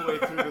all the way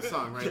through the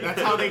song, right? That's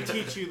how they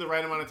teach you the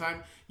right amount of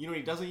time. You know what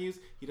he doesn't use?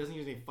 He doesn't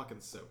use any fucking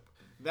soap.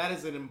 That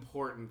is an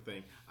important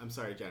thing. I'm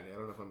sorry, Johnny. I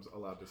don't know if I'm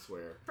allowed to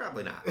swear.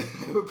 Probably not.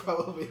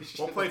 Probably should.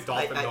 We'll play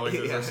dolphin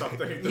noises or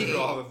something to do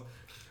all this.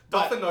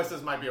 Dolphin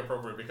noises might be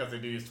appropriate because they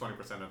do use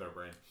 20% of their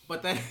brain.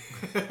 But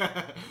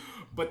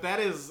that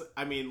is,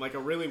 I mean, like a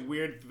really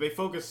weird. They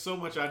focus so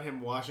much on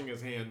him washing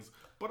his hands,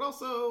 but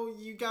also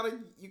you gotta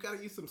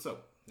use some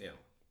soap. Yeah,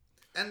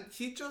 and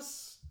he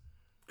just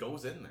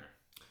goes in there.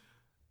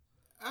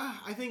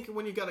 I think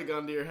when you got a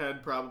gun to your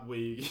head,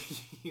 probably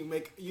you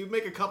make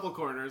a couple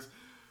corners.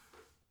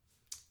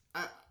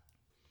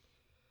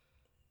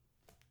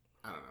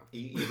 I don't know.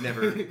 You've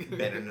never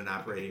been in an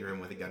operating room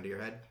with a gun to your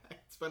head?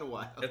 It's been a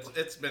while.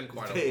 It's been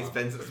quite a while. It's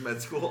been since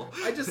med school.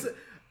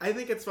 I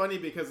think it's funny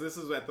because this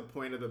is at the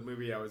point of the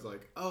movie I was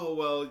like, oh,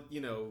 well,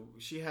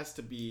 she has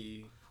to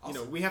be,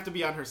 we have to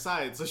be on her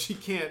side, so she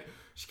can't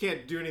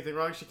do anything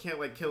wrong. She can't,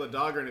 like, kill a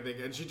dog or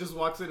anything. And she just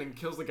walks in and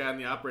kills the guy on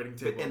the operating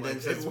table. And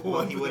then says,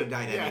 well, he would have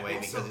died anyway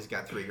because he's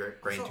got 3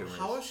 brain tumors.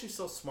 How is she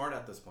so smart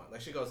at this point? Like,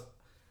 she goes,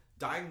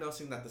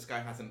 diagnosing that this guy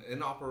has an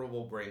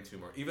inoperable brain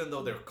tumor, even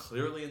though they're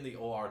clearly in the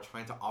OR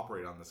trying to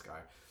operate on this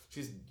guy.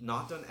 She's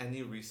not done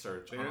any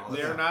research on all this.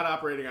 They're not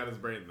operating on his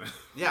brain, though.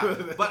 Yeah,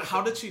 but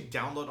how did she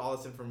download all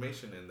this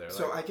information in there?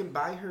 So I can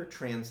buy her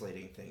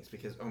translating things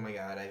because, oh my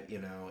god, I'm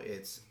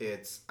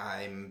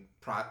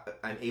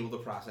able to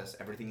process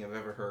everything I've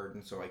ever heard,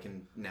 and so I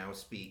can now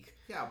speak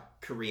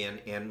Korean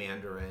and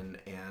Mandarin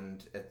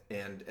and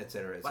et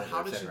cetera. But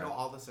how did she know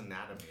all this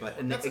anatomy?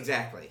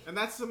 Exactly. And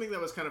that's something that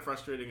was kind of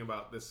frustrating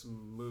about this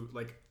movie.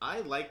 Like,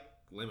 I like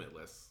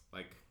Limitless.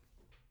 Like,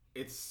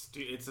 it's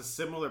a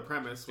similar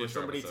premise where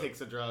somebody takes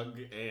a drug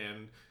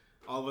and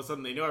all of a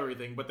sudden they know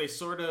everything, but they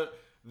try to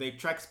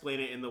explain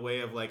it in the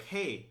way of like,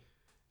 hey,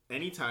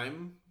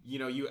 anytime,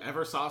 you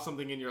ever saw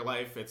something in your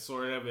life, it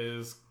sort of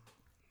is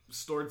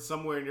stored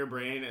somewhere in your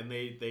brain, and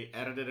they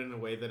edit it in a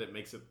way that it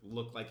makes it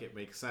look like it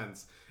makes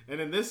sense.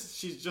 And in this,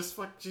 she's just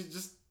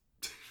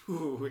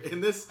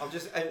in this...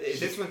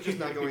 this one's just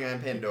not going on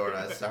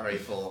Pandora. Sorry,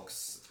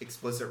 folks.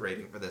 Explicit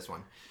rating for this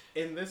one.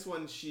 In this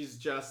one, she's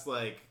just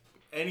like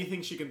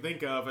anything she can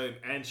think of,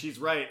 and she's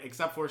right,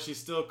 except for she's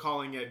still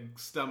calling it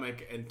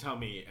stomach and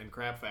tummy and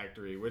crap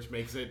factory, which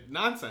makes it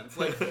nonsense.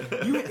 Like,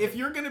 if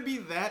you're going to be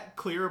that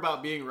clear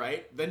about being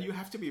right, then you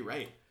have to be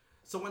right.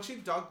 So when she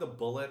dug the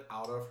bullet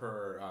out of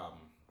her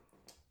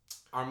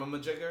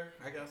armamajigger,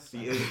 I guess.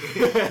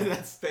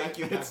 Thank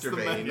you, Dr.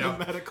 Bain. The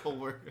medical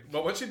word.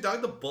 But when she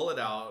dug the bullet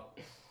out,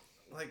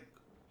 like,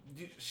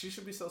 she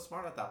should be so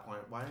smart at that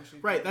point. Why isn't she?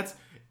 Right.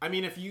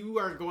 If you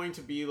are going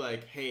to be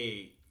like,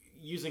 hey,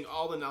 using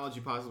all the knowledge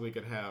you possibly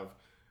could have,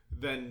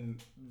 then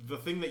the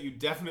thing that you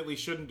definitely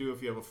shouldn't do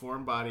if you have a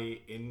foreign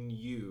body in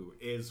you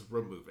is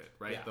remove it,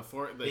 right? Yeah. If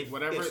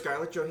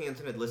Scarlett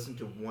Johansson had listened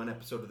to one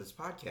episode of this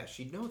podcast,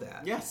 she'd know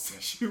that. Yes,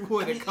 she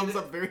would. It comes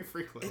up very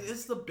frequently. It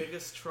is the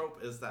biggest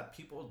trope, is that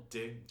people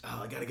dig...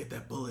 Oh, I gotta get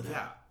that bullet out.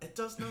 Yeah, it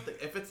does nothing.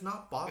 If it's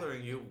not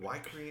bothering you, why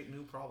create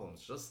new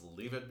problems? Just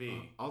leave it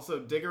be. Also,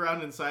 dig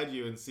around inside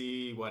you and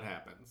see what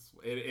happens.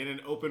 In an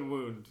open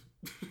wound...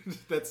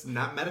 That's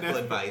not medical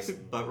advice,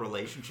 but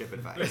relationship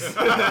advice.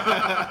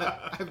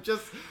 I'm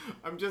just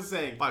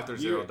saying.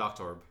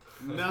 530.org.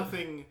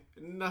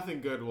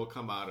 Nothing good will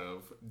come out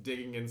of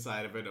digging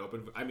inside of an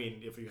open.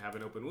 If you have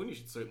an open wound, you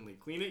should certainly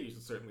clean it. You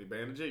should certainly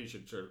bandage it. You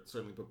should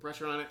certainly put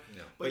pressure on it.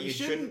 Yeah. But you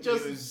shouldn't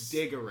just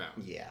dig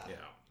around. Yeah,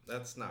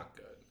 that's not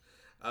good.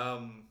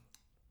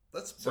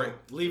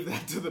 Leave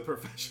that to the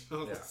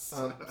professionals.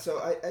 Yeah.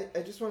 So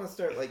I just want to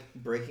start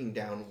breaking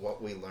down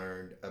what we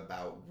learned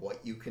about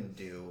what you can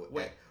do.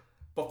 Wait,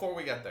 before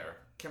we get there,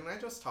 can I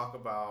just talk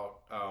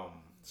about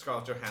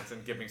Scarlett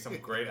Johansson giving some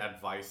great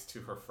advice to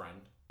her friend?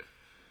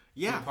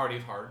 Yeah, who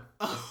partied hard.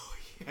 Oh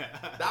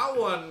yeah, that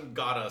one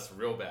got us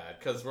real bad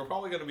because we're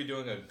probably going to be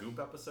doing a Goop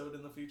episode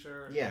in the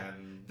future. Yeah,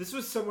 and this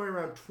was somewhere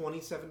around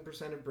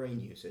 27% of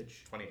brain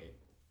usage. 28%.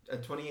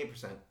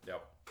 28%.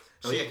 Yep.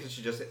 Because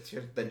she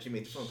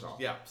made the phone call.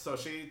 Yeah, so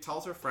she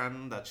tells her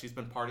friend that she's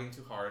been partying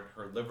too hard,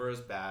 her liver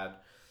is bad,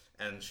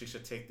 and she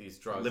should take these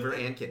drugs. Liver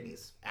and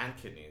kidneys.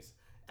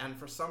 And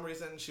for some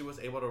reason, she was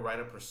able to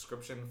write a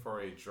prescription for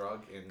a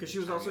drug in because she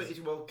was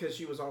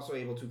also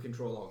able to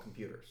control all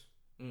computers.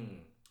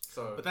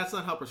 But that's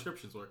not how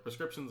prescriptions work.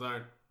 Prescriptions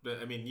aren't...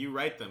 you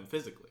write them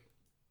physically.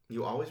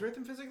 You always write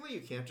them physically?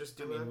 You can't just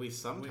do it? We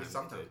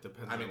sometimes it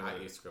depends on I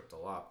e-script a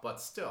lot, but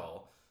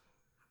still...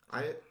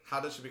 How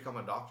did she become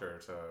a doctor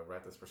to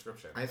write this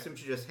prescription? I assume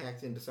she just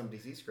hacked into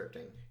somebody's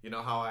e-scripting. You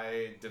know how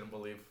I didn't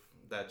believe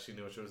that she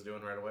knew what she was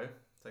doing right away?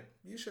 It's like,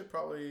 you should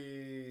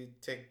probably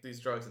take these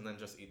drugs and then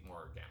just eat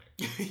more organic.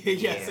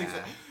 Yes,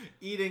 exactly.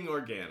 Eating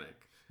organic.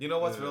 You know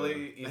what's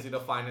really easy to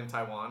find in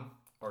Taiwan?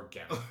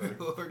 Organic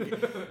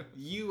food.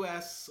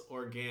 U.S.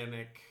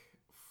 organic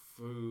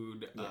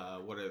food. Yeah.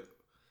 What are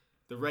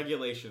the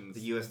regulations?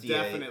 The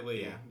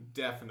USDA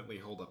definitely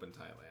hold up in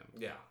Thailand.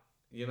 Yeah,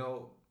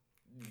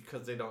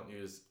 because they don't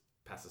use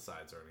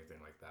pesticides or anything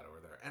like that over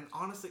there. And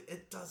honestly,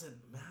 it doesn't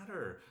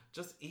matter.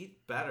 Just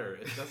eat better.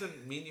 It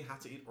doesn't mean you have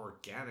to eat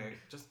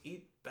organic. Just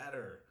eat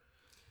better.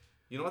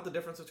 You know what the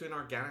difference between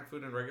organic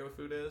food and regular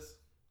food is?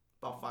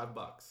 About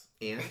 $5.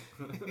 And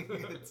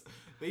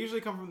they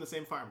usually come from the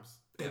same farms.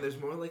 And there's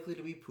more likely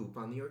to be poop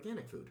on the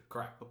organic food.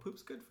 Correct. But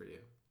poop's good for you.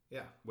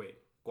 Yeah. Wait.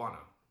 Guano.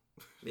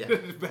 Yeah.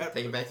 Take it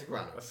back to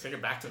guano. Let's take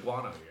it back to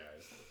guano, you guys.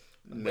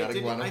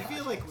 I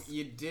feel like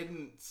you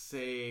didn't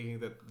say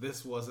that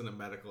this wasn't a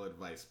medical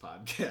advice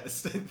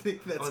podcast. I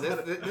think that's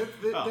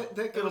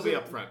that'll be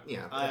up front.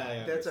 Yeah,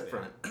 that's up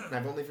front.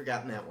 I've only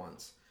forgotten that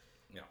once.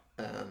 Yeah.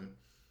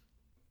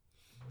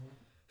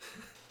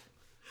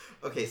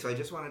 Okay, so I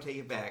just want to take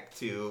it back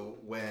to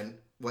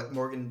what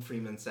Morgan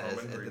Freeman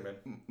says.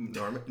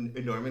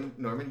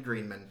 Norman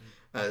Greenman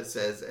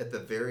says at the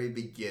very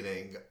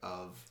beginning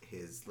of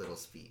his little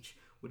speech,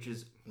 which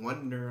is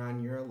 1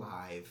 neuron, you're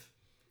alive.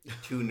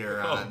 2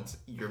 neurons,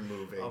 you're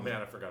moving. Oh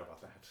man, I forgot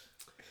about that.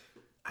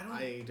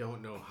 I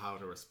don't know how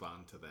to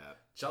respond to that.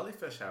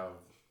 Jellyfish have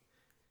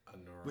a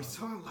neuron. We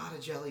saw a lot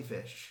of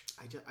jellyfish.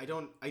 I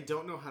don't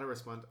know how to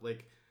respond.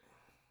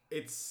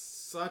 It's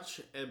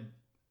such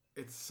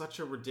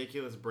a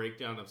ridiculous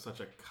breakdown of such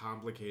a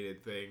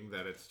complicated thing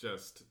that it's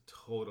just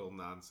total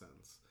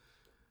nonsense.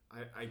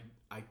 I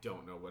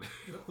don't know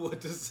what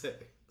to say.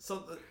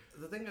 So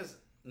the thing is,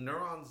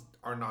 neurons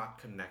are not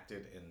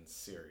connected in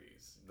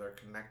series. They're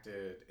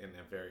connected in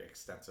a very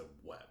extensive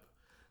web.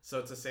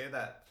 So to say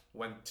that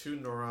when 2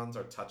 neurons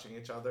are touching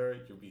each other,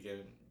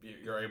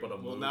 you're able to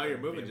move. Well, now you're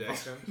moving,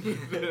 Jason.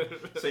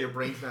 So your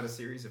brain's not a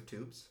series of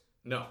tubes?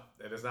 No,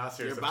 it is not a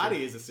series of tubes. Your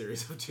body is a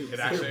series of tubes. It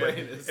actually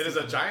it is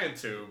a giant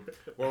tube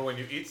where when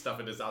you eat stuff,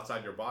 it is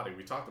outside your body.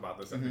 We talked about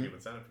this in the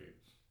Human Centipede.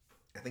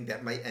 I think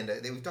that might end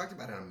up... We've talked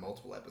about it on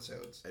multiple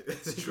episodes.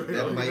 It's true.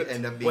 That might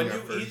end up being when our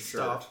you first eat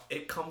stuff,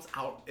 it comes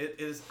out. It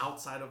is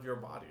outside of your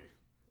body.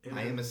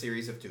 I am a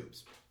series of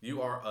tubes.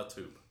 You are a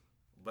tube.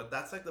 But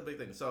that's like the big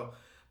thing. So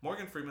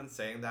Morgan Freeman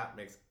saying that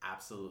makes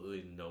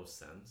absolutely no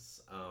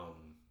sense.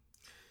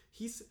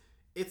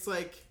 It's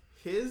like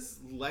his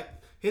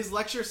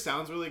lecture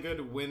sounds really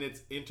good when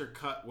it's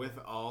intercut with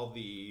all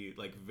the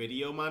like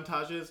video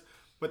montages,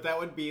 but that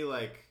would be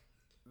like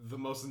the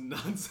most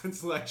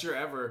nonsense lecture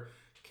ever.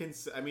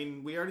 I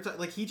mean, we already talked.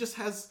 Like, he just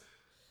has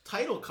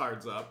title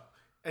cards up,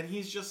 and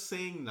he's just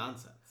saying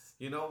nonsense.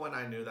 You know when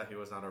I knew that he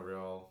was not a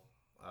real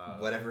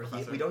whatever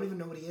he... We don't even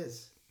know what he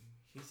is.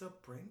 He's a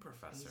brain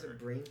professor. He's a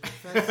brain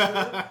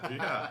professor?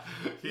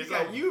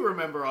 Yeah. You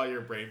remember all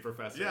your brain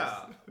professors.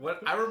 Yeah.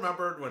 What I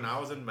remembered when I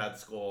was in med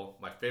school,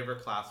 my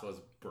favorite class was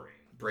brain.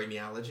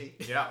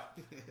 Brainiology? Yeah.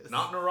 Yes.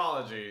 Not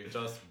neurology,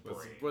 just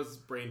brain. Was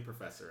brain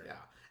professor. Yeah.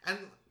 And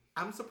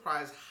I'm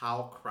surprised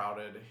how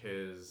crowded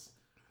his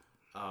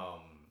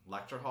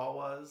lecture hall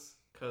was.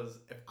 Because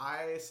if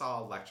I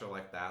saw a lecture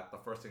like that, the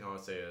first thing I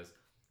would say is,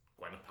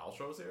 Gwyneth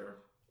Paltrow's here?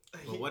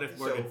 But what if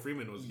Morgan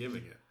Freeman was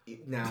giving it?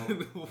 Now,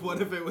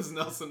 what if it was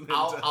Nelson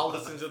Mandela? I'll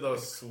listen to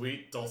those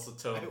sweet dulcet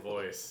tone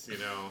voice, you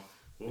know.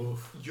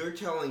 Oof. You're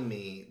telling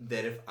me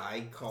that if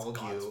I called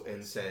you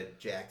and said,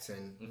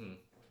 Jackson,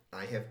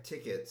 I have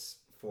tickets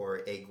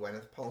for a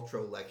Gwyneth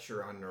Paltrow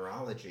lecture on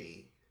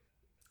neurology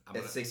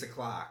at 6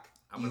 o'clock,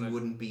 you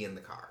wouldn't be in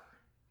the car.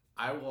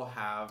 I will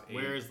have a...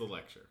 Where is the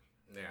lecture?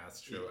 Yeah,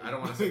 that's true. I don't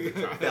want to say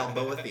the car.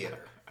 Balboa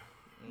Theater,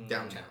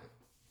 downtown.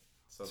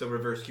 So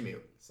reverse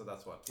commute. So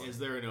that's what? Is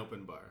there an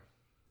open bar?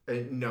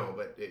 No,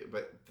 but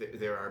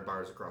there are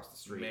bars across the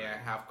street. May I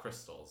have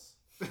crystals?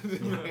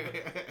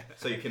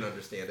 So you can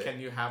understand it. Can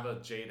you have a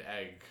jade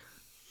egg?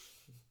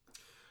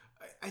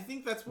 I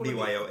think that's what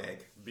BYO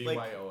egg.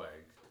 BYO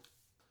egg.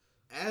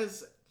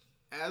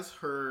 As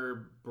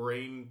her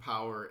brain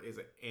power is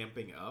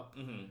amping up,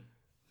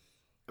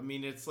 I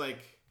mean, it's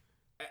like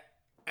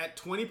at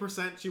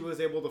 20% she was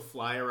able to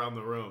fly around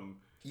the room.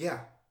 Yeah.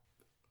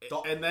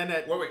 And then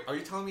at... Wait, are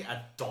you telling me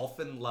at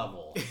dolphin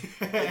level?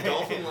 At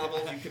dolphin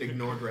levels, you could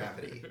ignore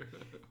gravity.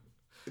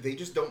 They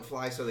just don't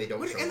fly, so they don't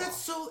show And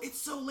off.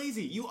 it's so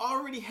lazy. You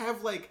already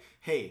have like,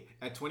 hey,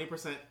 at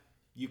 20%,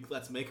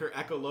 let's make her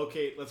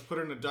echolocate. Let's put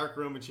her in a dark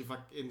room, and she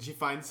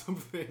finds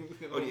something.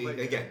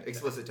 Again,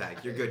 explicit tag.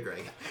 You're good,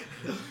 Greg.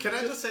 Can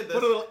I just say this?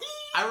 Put a little...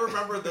 I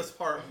remember this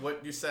part.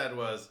 What you said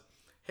was,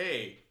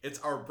 hey, it's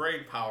our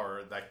brain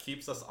power that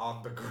keeps us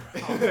on the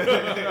ground.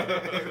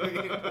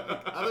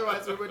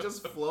 Otherwise, we would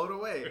just float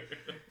away.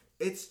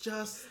 It's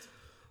just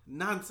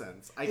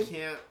nonsense. I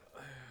can't...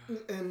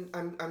 And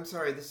I'm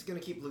sorry, this is going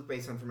to keep Luke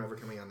Bason from ever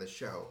coming on this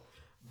show,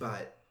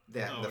 but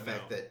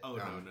fact that... Oh,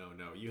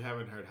 no. You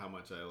haven't heard how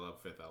much I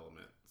love Fifth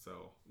Element,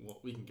 so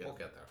we can We'll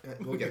get there.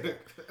 We'll get there.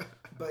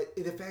 But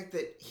the fact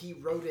that he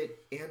wrote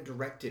it and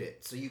directed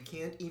it, so you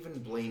can't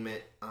even blame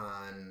it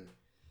on...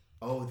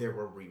 Oh, there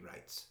were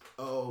rewrites.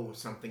 Oh,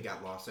 something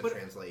got lost in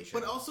translation.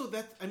 But also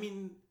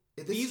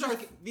these are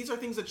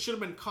things that should have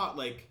been caught.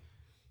 Like,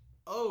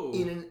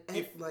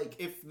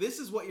 if this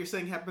is what you're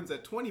saying happens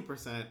at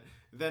 20%,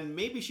 then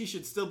maybe she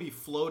should still be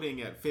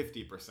floating at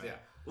 50%. Yeah,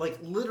 like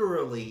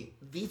literally,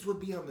 these would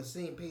be on the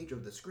same page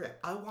of the script.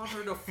 I want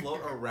her to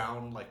float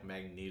around like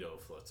Magneto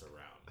floats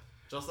around,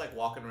 just like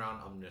walking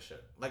around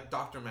omniscient, like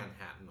Dr.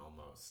 Manhattan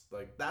almost.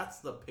 Like that's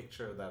the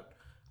picture that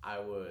I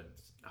would.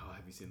 Oh,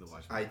 have you seen the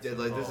Watchmen? I did.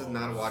 Like, this is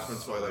not a Watchmen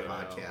spoiler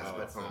podcast,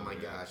 but oh my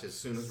gosh, as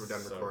soon as we're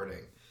done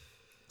recording.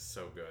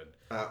 So good.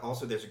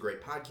 Also, there's a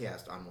great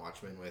podcast on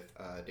Watchmen with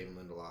David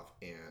Lindelof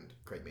and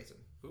Craig Mason.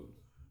 Ooh.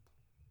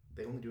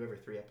 They only do every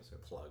 3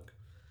 episodes. Plug.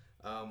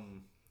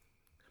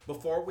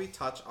 Before we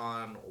touch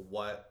on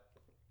what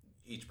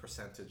each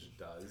percentage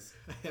does,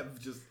 I have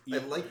just... I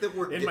like that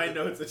we're... In my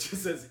notes, it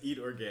just says, eat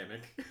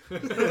organic.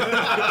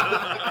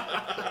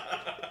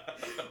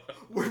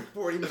 We're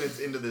 40 minutes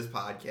into this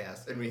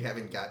podcast, and we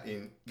haven't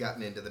gotten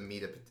into the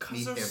meat and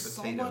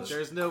potatoes.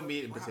 There's no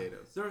meat and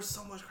potatoes. There's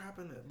so much crap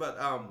in it. But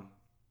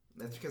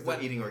that's because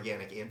they're eating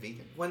organic and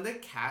vegan. When they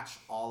catch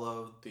all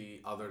of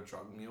the other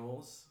drug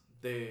mules,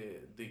 the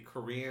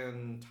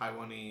Korean,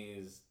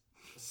 Taiwanese,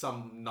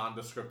 some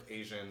nondescript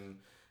Asian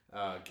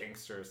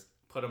gangsters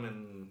put them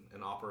in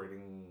an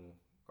operating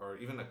or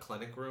even a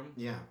clinic room.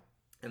 Yeah.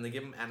 And they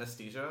give them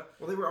anesthesia.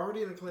 Well, they were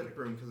already in a clinic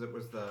room because it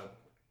was the...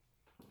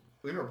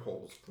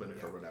 Interpol's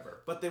clinic or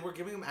whatever. But they were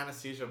giving him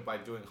anesthesia by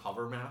doing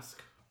hover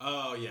mask.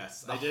 Oh,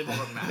 yes. I did.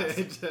 Hover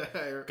mask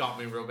got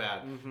me real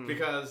bad. Mm-hmm.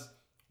 Because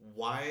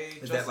why...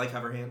 Is that like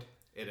hover hand?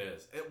 It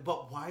is.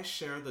 But why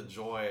share the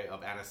joy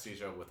of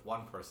anesthesia with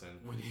one person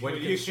when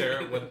you can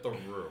share it with the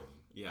room?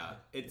 Yeah.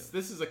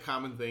 This is a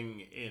common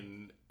thing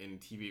in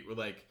TV. We're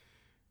like...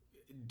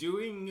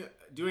 Doing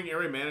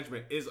area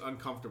management is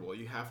uncomfortable.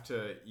 You have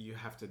to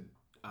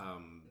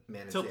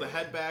tilt the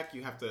head back.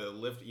 You have to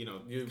lift.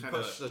 You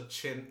push the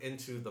chin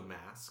into the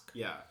mask.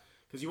 Yeah,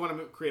 because you want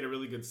to create a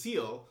really good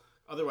seal.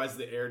 Otherwise,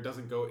 the air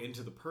doesn't go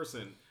into the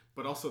person.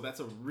 But also, that's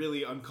a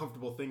really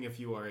uncomfortable thing if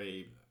you are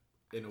a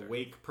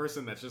awake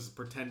person that's just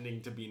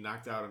pretending to be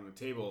knocked out on the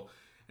table.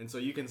 And so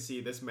you can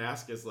see this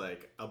mask is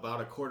like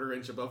about a quarter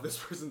inch above this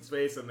person's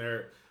face, and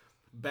they're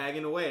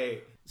bagging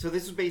away. So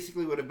this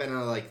basically would have been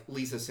a like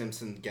Lisa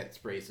Simpson gets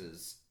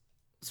braces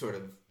sort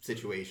of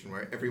situation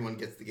where everyone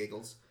gets the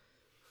giggles.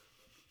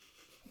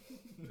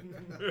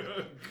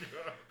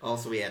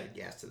 Also, we added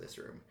gas to this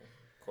room.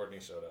 Courtney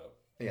showed up.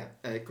 Yeah,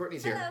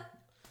 Courtney's here.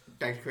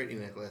 Dr. Courtney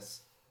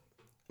Nicholas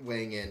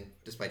weighing in,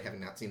 despite having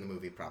not seen the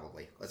movie,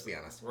 probably. Let's be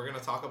honest. We're going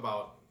to talk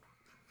about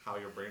how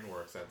your brain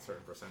works at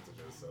certain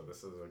percentages, so this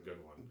is a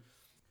good one.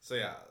 So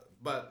yeah,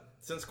 but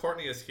since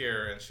Courtney is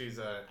here and she's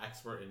an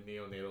expert in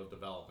neonatal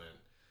development,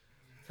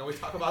 can we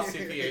talk about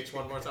CPH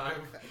one more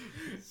time?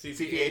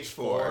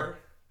 CPH4.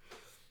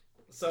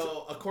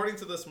 So according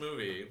to this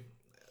movie,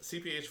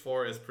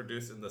 CPH4 is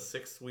produced in the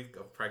 6th week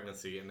of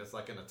pregnancy, and it's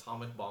like an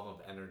atomic bomb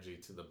of energy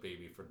to the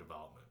baby for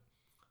development.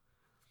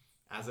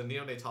 As a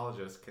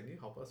neonatologist, can you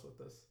help us with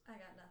this? I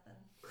got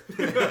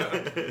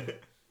nothing.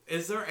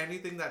 Is there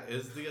anything that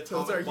is the atomic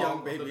bomb? Those are young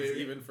of the babies,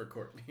 baby? even for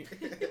Courtney.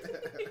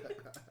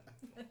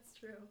 That's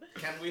true.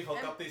 Can we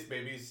hook up these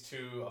babies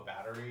to a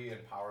battery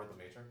and power the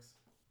Matrix?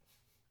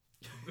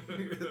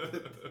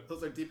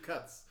 Those are deep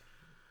cuts.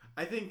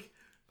 I think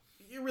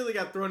you really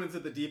got thrown into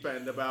the deep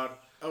end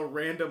about a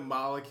random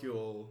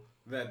molecule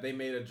that they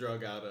made a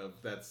drug out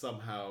of that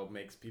somehow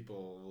makes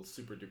people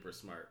super duper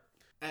smart.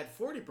 At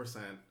 40%,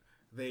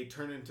 they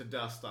turn into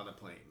dust on a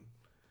plane.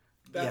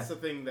 That's the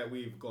thing that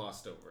we've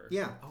glossed over.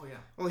 Yeah. Oh yeah.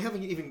 Well, we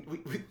haven't even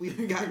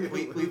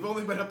we've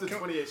only been up to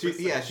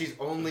 28%. She's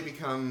only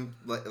become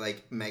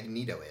like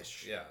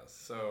Magneto-ish. Yeah.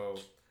 So,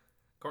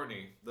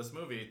 Courtney, this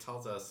movie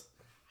tells us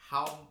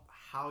how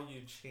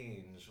you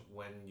change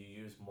when you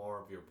use more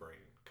of your brain,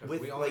 because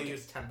we only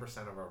use 10%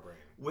 of our brain.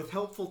 With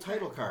helpful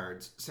title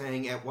cards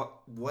saying at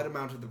what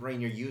amount of the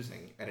brain you're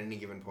using at any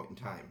given point in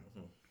time.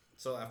 Mm-hmm.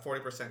 So at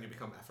 40%, you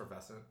become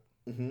effervescent.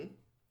 Mm-hmm.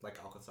 Like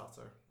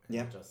Alka-Seltzer.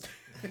 Yeah.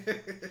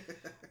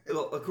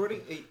 Well,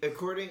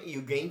 according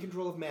you gain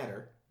control of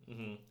matter.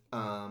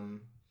 Mm-hmm.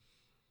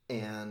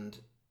 And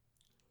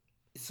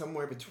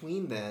somewhere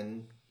between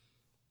then,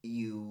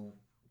 you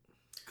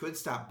could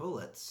stop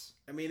bullets.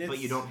 I mean, but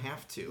you don't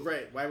have to.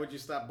 Right? Why would you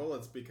stop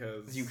bullets?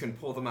 Because you can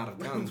pull them out of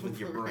guns with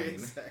your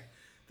brain.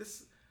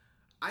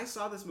 I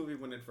saw this movie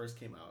when it first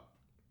came out,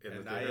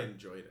 and I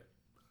enjoyed it.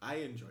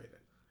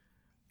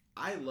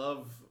 I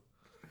love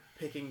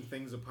picking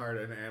things apart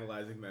and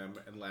analyzing them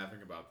and laughing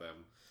about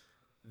them.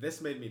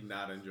 This made me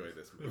not enjoy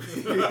this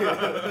movie.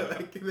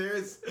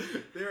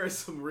 There are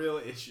some real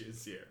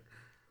issues here.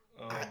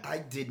 I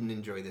didn't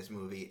enjoy this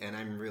movie, and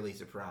I'm really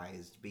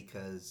surprised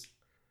because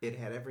it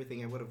had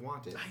everything I would have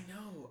wanted. I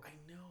know.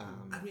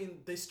 I mean,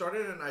 they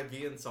started an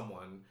IV in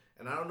someone,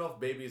 and I don't know if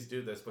babies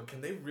do this, but can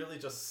they really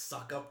just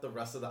suck up the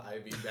rest of the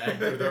IV bag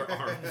through their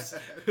arms?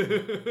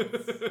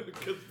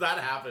 Because that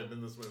happened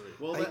in this movie.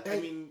 Well, I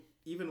mean,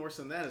 even worse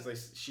than that is like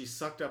she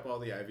sucked up all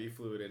the IV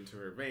fluid into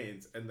her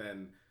veins and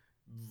then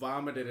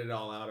vomited it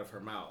all out of her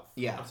mouth.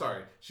 Yeah. I'm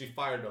sorry. She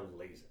fired a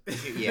laser.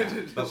 Yeah.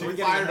 But she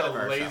fired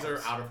a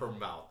laser out of her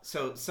mouth.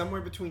 So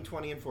somewhere between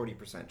 20 and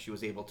 40%, she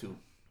was able to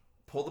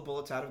pull the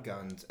bullets out of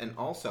guns. And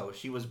also,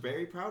 she was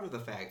very proud of the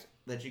fact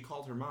that she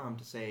called her mom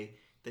to say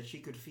that she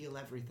could feel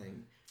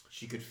everything.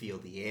 She could feel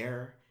the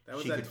air. That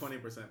was at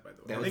 20%, by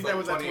the way. I think that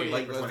was at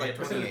 28%. That was like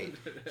 28.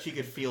 She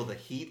could feel the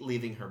heat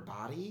leaving her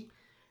body.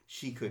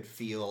 She could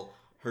feel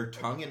her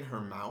tongue in her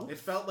mouth. It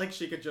felt like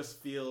she could just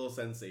feel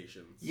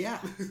sensations. Yeah.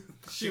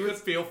 she could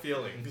feel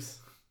feelings.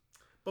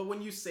 But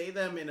when you say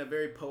them in a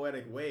very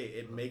poetic way,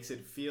 it makes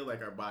it feel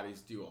like our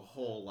bodies do a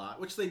whole lot,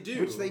 which they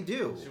do.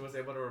 She was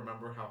able to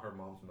remember how her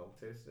mom's milk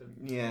tasted.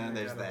 Yeah,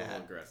 there's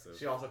that. Aggressive.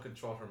 She also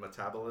controlled her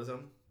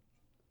metabolism.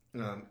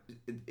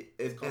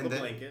 It's called a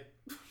blanket.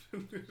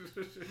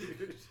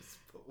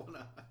 Just put one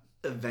on.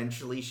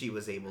 Eventually, she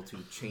was able to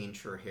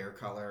change her hair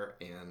color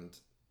and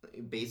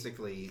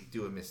basically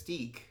do a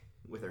mystique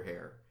with her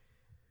hair.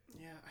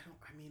 Yeah,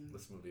 I mean...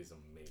 This movie is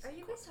amazing. Are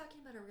you guys talking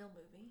about a real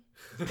movie?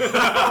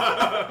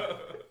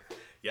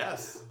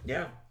 Yes.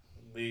 Yeah.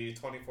 The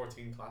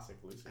 2014 classic,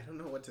 Lucy. I don't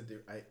know what to do.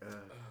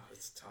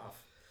 It's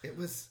tough. It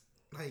was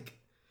like...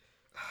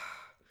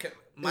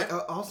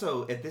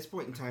 also, at this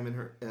point in time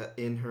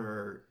in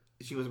her...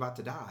 She was about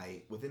to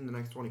die within the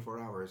next 24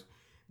 hours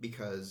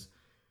because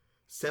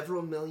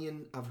several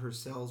million of her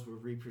cells were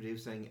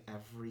reproducing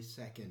every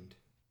second.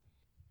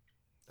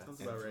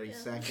 Sounds about right.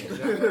 Second.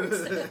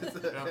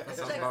 That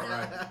sounds about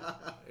right.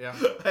 Yeah.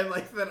 I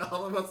like that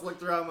all of us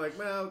looked around like,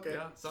 well, okay.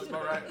 Yeah, sounds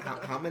about right.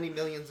 How many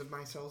millions of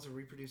my cells are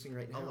reproducing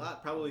right now? A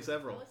lot. Probably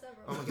several.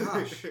 Oh my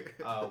gosh. $1.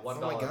 Oh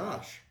my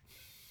gosh.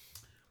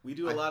 We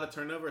do a lot of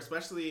turnover,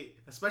 especially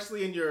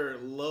in your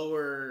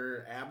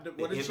lower abdomen.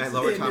 What did in you my say?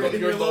 lower tummy.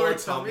 In your lower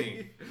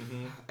tummy.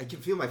 Mm-hmm. I can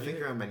feel my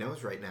finger on my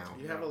nose right now.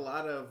 You have a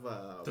lot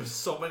of... There's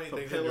so many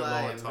things in your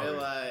lower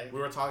tummy. We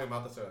were talking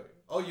about this earlier.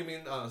 Oh, you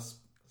mean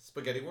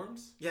spaghetti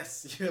worms?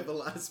 Yes, you have a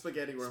lot of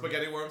spaghetti worms.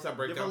 Spaghetti worms that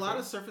break down. You have a lot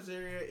of surface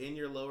area in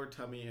your lower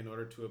tummy in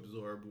order to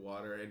absorb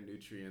water and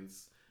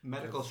nutrients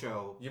Medical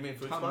show. You mean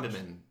food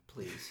Tumdaman,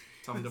 please.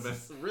 Tumdaman.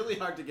 It's really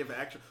hard to give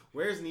actual...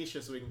 Where's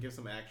Nisha so we can give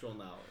some actual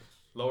knowledge?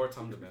 Lower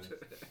Tumdaman.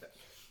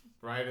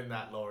 Right in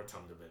that lower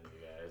Tumdaman,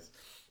 you guys.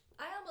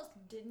 I almost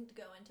didn't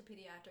go into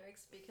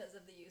pediatrics because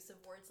of the use of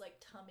words like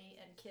tummy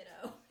and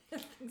kiddo.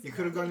 You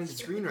could have gone into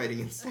screenwriting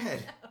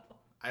instead.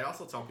 I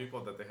also tell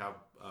people that they have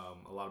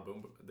a lot of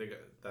boom.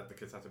 That the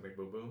kids have to make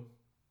boom boom.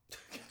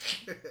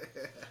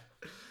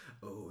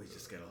 Oh, we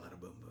just got a lot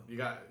of boom boom. You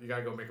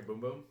gotta go make a boom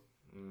boom.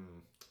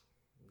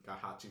 Got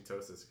hot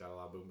Cheetosis. Got a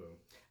lot of boom boom.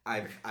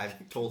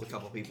 I've told a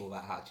couple people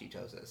about hot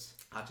Cheetosis.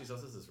 Hot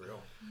Cheetosis is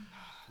real.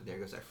 There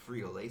goes our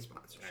Frito-Lay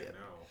sponsorship. I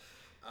know.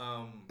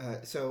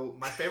 So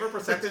my favorite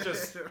percentage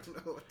is I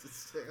don't know what to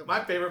say.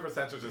 My favorite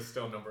percentage is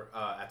still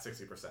at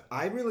 60%.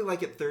 I really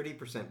like it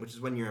 30%, which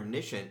is when you're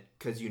omniscient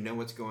because you know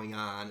what's going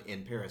on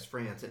in Paris,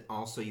 France, and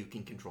also you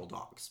can control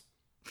dogs.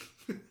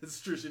 It's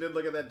true. She did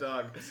look at that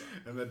dog,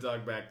 and the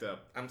dog backed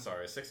up. I'm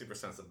sorry.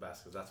 60% is the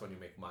best because that's when you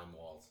make mime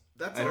walls.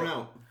 I don't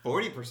know.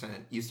 40%,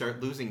 you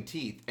start losing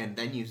teeth, and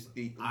then you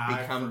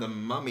become the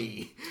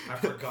mummy. I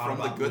forgot from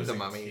about the good losing the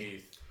mummy.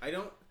 Teeth. I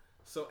don't.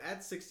 So at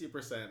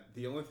 60%,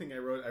 the only thing I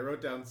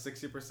wrote down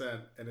 60%,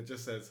 and it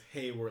just says,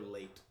 "Hey, we're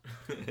late,"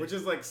 which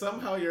is like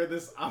somehow you're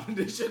this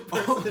omniscient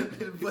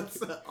person,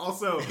 but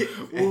also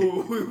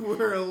we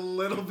were a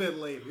little bit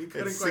late. We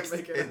couldn't quite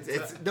make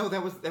it. No,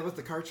 that was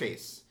the car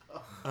chase.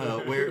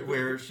 Where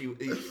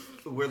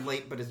we're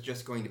late, but it's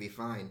just going to be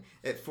fine.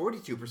 At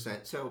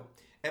 42%, so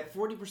at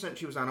 40%,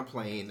 she was on a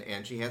plane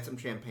and she had some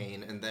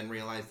champagne, and then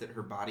realized that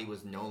her body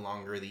was no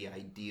longer the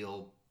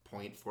ideal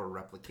point for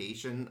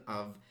replication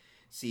of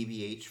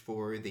CBH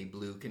for the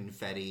blue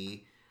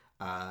confetti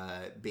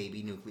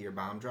baby nuclear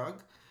bomb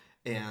drug.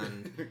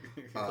 And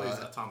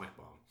atomic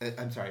bomb.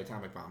 I'm sorry,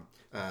 atomic bomb.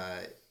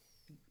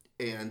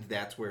 And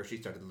that's where she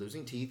started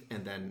losing teeth,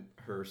 and then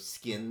her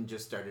skin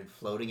just started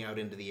floating out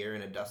into the air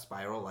in a dust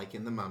spiral like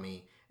in The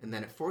Mummy. And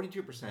then at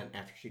 42%,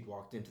 after she'd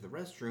walked into the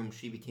restroom,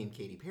 she became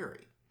Katy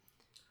Perry.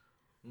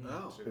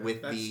 Oh,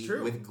 that's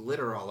true. With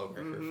glitter all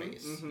over her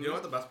face. Mm-hmm. You know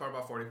what the best part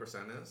about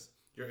 40% is?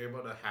 You're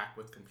able to hack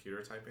with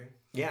computer typing.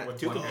 Yeah, with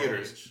two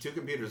computers. Two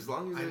computers. As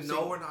long as I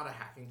know we're not a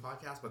hacking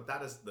podcast, but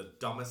that is the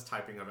dumbest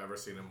typing I've ever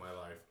seen in my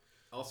life.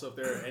 Also, if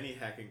there are any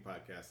hacking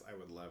podcasts, I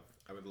would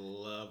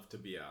love to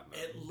be on them.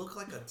 It looked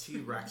like a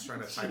T-Rex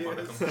trying to type on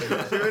a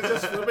computer. She was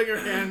just flipping her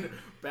hand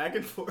back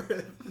and forth.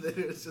 And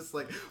it was just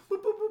like,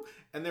 boop, boop, boop.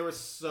 And there were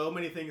so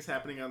many things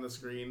happening on the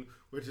screen,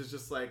 which is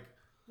just like,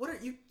 what are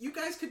you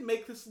guys could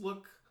make this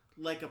look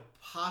like a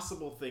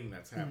possible thing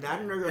that's happening.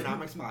 Not an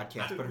ergonomics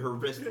podcast, but her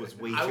wrist was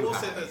way too high. I will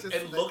say this,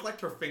 it looked like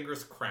her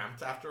fingers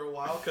cramped after a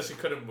while because she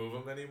couldn't move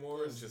them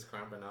anymore. It's just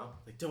cramping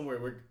up. Like, don't worry,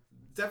 we're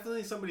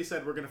definitely, somebody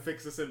said we're going to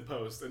fix this in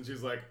post, and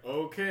she's like,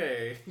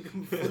 okay.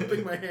 I'm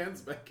flipping my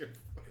hands back and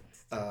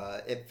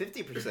forth. At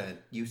 50%,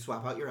 you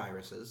swap out your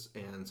irises,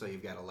 and so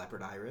you've got a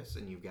leopard iris,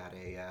 and you've got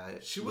a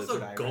she was a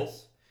iris. Goat.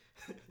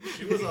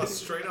 She was a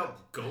straight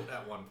up goat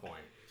at one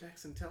point.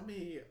 Jackson, tell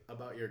me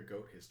about your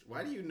goat history.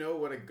 Why do you know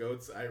what a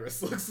goat's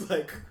iris looks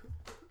like?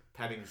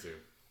 Petting zoo.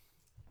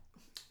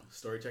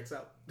 Story checks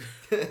out.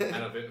 At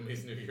a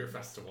Vietnamese New Year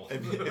festival.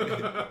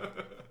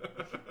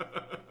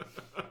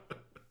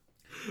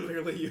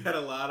 Clearly you had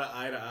a lot of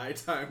eye-to-eye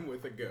time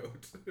with a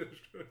goat.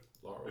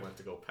 Laura went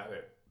to go pet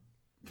it.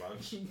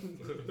 Bunch.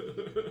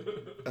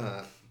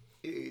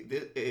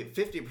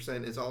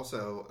 50% is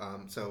also,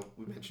 so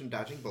we mentioned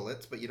dodging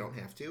bullets, but you don't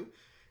have to.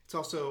 It's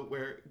also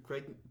where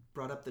Greg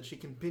brought up that she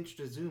can pinch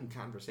to Zoom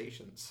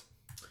conversations.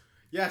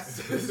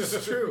 Yes, this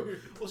is true.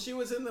 Well, she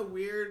was in the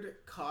weird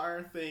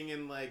car thing,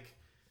 and like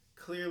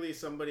clearly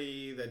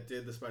somebody that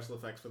did the special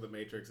effects for The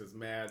Matrix is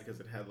mad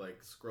because it had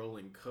like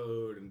scrolling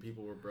code and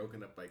people were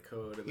broken up by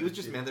code. And he was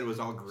just mad that it was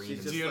all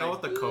green. Do you know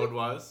what the code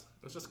was?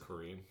 It was just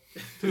Korean.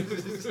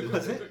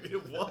 Was it?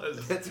 It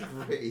was. That's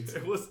great.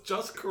 It was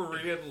just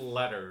Korean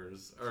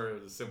letters or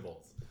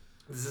symbols.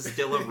 This is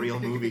still a real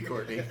movie,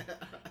 Courtney.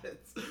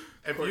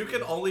 If you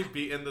can only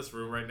be in this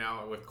room right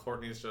now with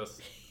Courtney's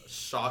just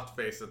shocked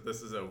face that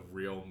this is a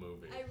real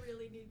movie. I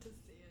really need to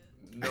see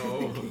it.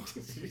 No.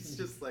 She's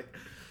just like,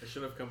 I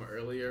should have come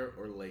earlier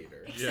or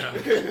later. Yeah.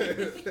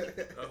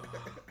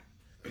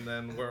 And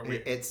then where are we?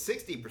 At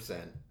 60%,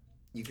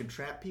 you can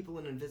trap people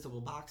in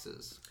invisible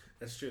boxes.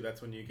 That's true.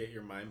 That's when you get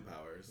your mind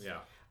powers.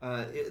 Yeah.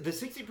 The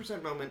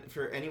 60% moment,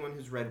 for anyone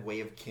who's read Way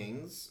of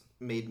Kings,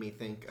 made me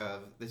think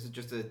of, this is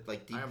just a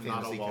like deep fantasy cut. I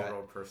am not a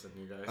well-road person,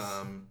 you guys.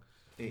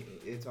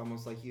 It's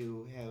almost like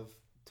you have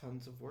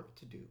tons of work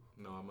to do.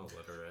 No, I'm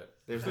illiterate.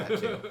 There's that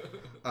too.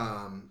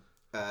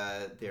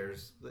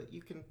 There's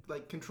you can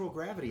like control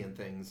gravity and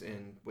things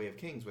in Way of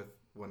Kings with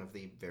one of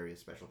the various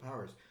special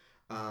powers,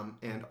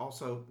 and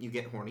also you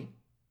get horny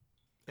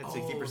at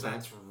 60%.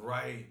 That's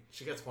right.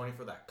 She gets horny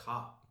for that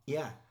cop.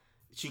 Yeah,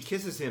 she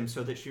kisses him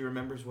so that she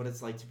remembers what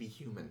it's like to be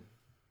human.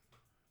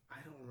 I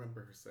don't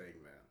remember her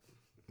saying that.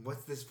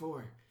 What's this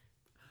for?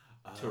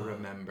 To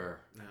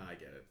remember. No, I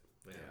get it.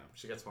 Yeah,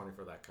 she gets horny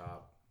for that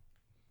cop.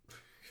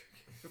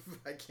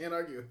 I can't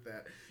argue with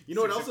that. You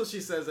know what also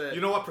she says?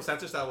 You know what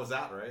percentage that was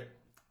at, right?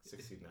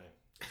 69.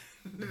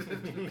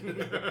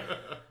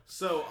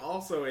 So,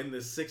 also in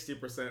this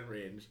 60%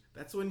 range,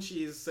 that's when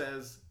she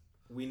says,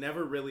 "We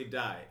never really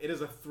die." It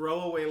is a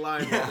throwaway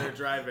line while they're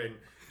driving.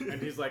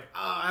 And he's like,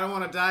 "Oh, I don't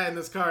want to die in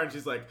this car." And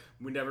she's like,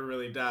 "We never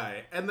really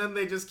die." And then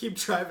they just keep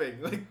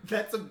driving. Like,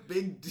 that's a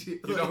big deal.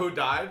 You know who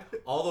died?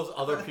 All those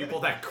other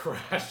people that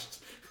crashed.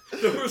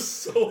 There were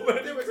so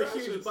many There was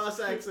crashes. a huge bus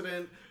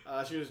accident.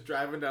 She was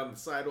driving down the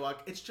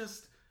sidewalk. It's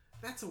just,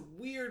 that's a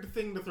weird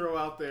thing to throw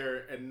out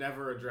there and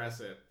never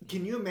address it.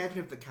 Can you imagine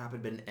if the cop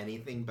had been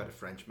anything but a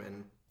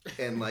Frenchman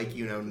and, like,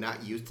 you know,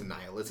 not used to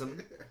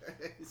nihilism?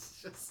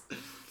 It's just...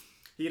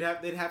 they'd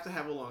have to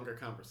have a longer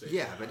conversation.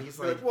 Yeah, but he's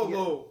like,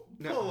 whoa,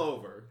 pull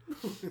over.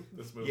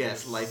 This movie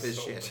yes, life is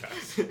so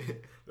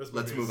shit. This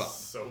Let's move on.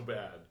 So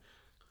bad.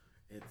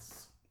 It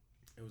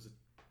was a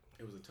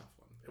tough one.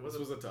 This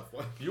was a tough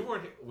one. You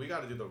weren't. We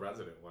got to do The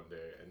Resident one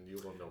day, and you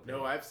will know.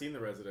 No, I've seen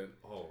The Resident.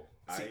 Oh,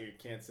 I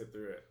can't sit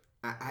through it.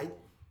 I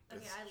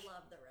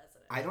love The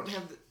Resident. I don't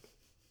have the...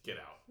 Get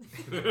out.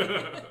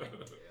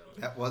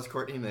 That was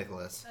Courtney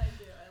Nicholas. I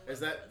do. I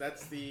love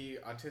That's the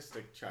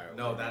autistic child?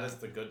 No, that is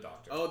the Good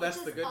Doctor. Oh, that's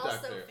Which the is Good also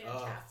Doctor.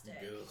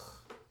 fantastic.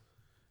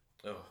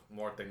 Oh,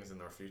 more things in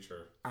our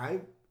future.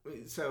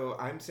 So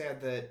I'm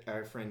sad that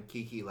our friend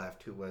Kiki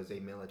left, who was a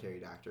military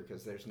doctor,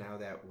 because there's now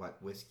that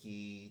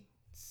Whiskey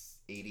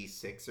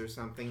 86 or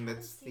something.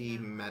 That's the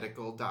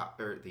medical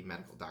doctor, the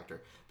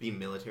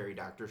military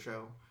doctor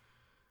show.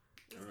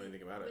 I don't know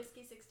anything about it.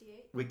 Whiskey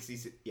 68. Whiskey,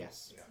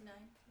 yes.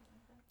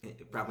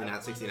 69. Probably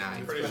not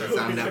 69. Pretty It's sure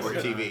on it's network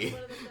 69. TV.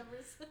 What are the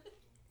numbers?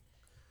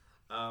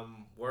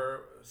 We're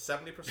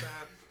 70%.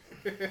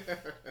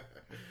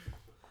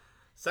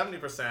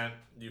 70%.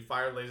 You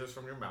fire lasers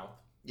from your mouth.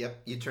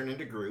 Yep, you turn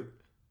into Groot.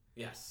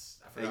 Yes,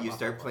 You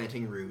start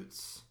planting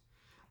roots,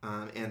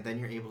 and then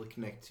you're able to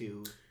connect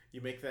to.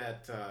 You make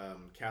that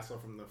castle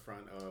from the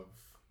front of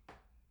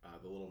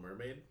the Little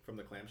Mermaid from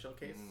the clamshell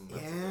case.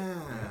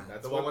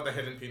 That's the one with the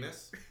hidden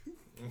penis.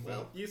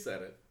 Well, you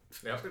said it.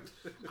 Yep.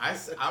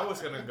 I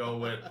was gonna go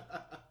with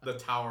the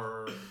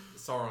tower,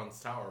 Sauron's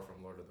tower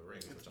from Lord of the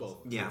Rings. It's both.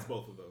 Yeah. It's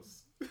both of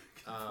those.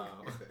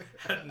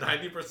 At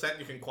 90%,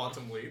 you can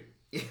quantum leap.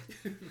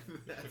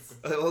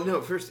 Well,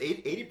 no. First,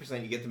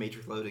 80% you get the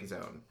Matrix loading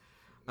zone.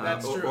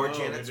 That's true. Or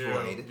Janet's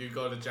Void. You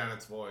go to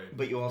Janet's Void.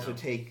 But you also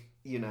take,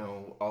 you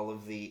know, all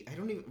of the. I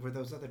don't even. Were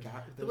those other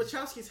doctors? The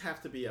Wachowskis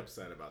have to be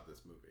upset about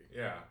this movie.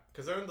 Yeah,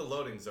 because they're in the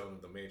loading zone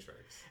of the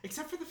Matrix.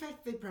 Except for the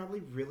fact that they probably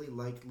really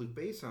liked Luc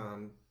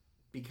Besson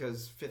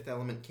because Fifth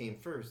Element came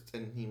first,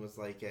 and he was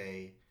like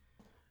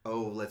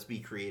let's be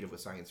creative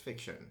with science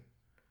fiction.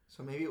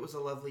 So maybe it was a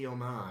lovely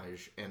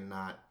homage and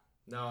not.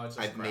 No, it's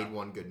just I've made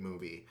one good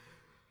movie.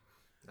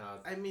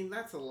 I mean,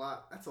 that's a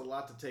lot. That's a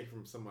lot to take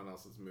from someone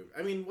else's movie.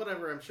 I mean,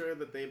 whatever. I'm sure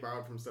that they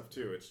borrowed from stuff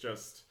too. It's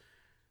just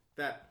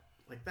that,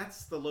 like,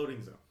 that's the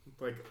loading zone.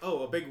 Like,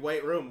 a big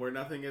white room where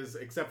nothing is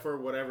except for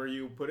whatever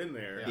you put in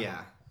there.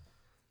 Yeah.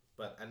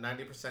 But at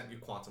 90%, you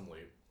quantum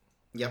leap.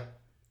 Yep.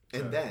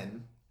 And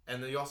then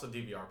you also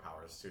DVR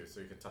powers too, so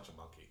you can touch a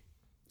monkey.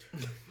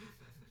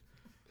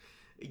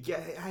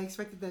 Yeah, I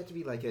expected that to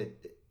be like a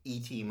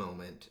E.T.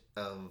 moment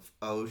of,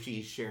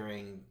 she's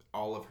sharing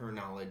all of her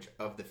knowledge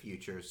of the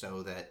future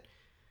so that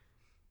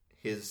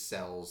his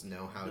cells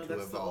know how to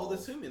that's evolve. The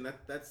oldest human.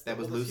 That's that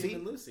was Lucy.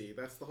 Lucy? Lucy.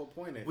 That's the whole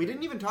point. We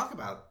didn't even talk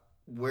about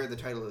where the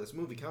title of this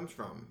movie comes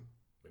from.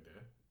 We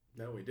did.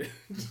 No, we didn't.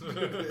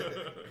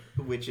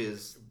 Which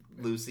is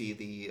Lucy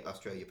the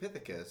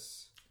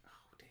Australopithecus. Oh,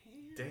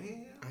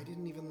 Damn. I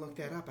didn't even look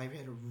that up. I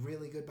had a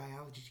really good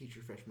biology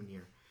teacher freshman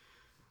year.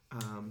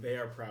 They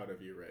are proud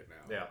of you right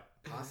now. Yeah.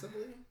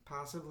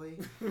 Possibly.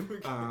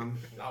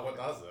 Not with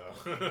us,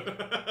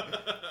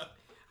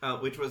 though.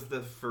 Which was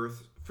the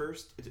first.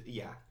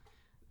 Yeah.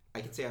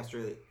 I can say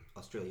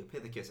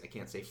Australopithecus. I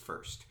can't say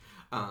first.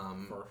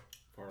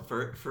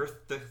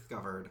 First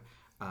discovered.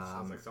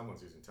 Sounds like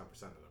someone's using 10%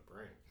 of their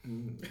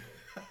brain.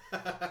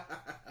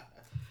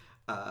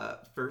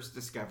 First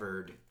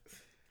discovered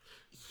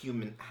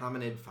human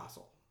hominid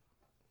fossil,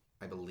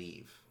 I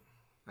believe.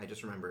 I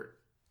just remember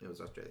it was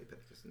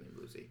Australopithecus named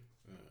Lucy.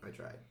 I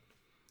tried.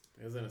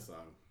 It was in a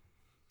song.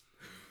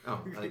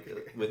 Oh, like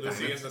with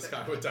Lucy diamonds? in the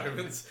sky with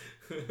diamonds.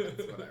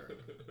 That's what I read.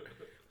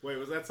 Wait,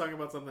 was that song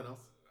about something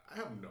else? I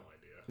have no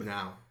idea.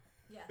 No.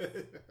 Yes.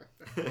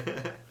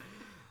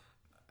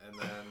 And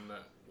then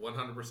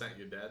 100%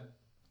 you're dead.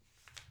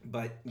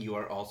 But you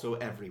are also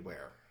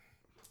everywhere.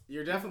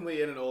 You're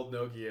definitely in an old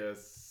Nokia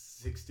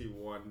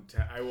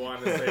 6110. I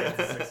want to say it's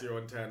a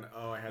 6110.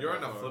 Oh, I had. You're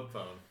on a flip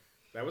phone.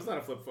 That was not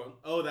a flip phone.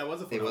 Oh, that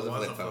was a flip It was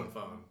phone. a flip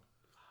phone.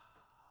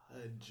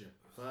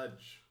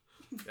 Fudge.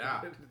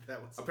 Yeah.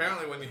 That was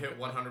Apparently, when you hit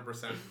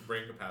 100%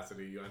 brain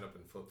capacity, you end up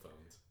in flip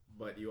phones.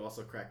 But you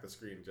also crack the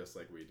screen just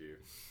like we do.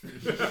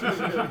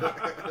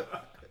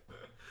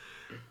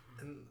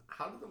 And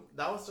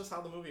that was just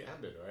how the movie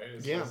ended, right?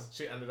 It's Yeah. just,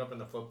 she ended up in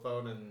the flip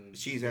phone and...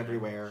 She's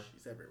everywhere.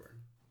 She's everywhere.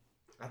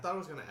 I thought it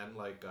was going to end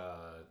like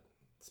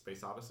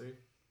Space Odyssey.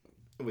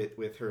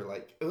 With her,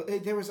 like...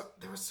 there was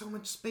so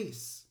much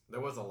space. There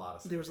was a lot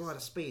of space. There was a lot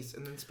of space,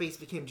 and then space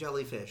became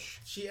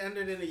jellyfish. She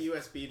ended in a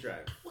USB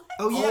drive.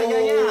 Oh,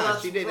 yeah.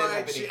 She did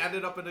She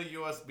ended up in a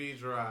USB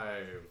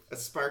drive. A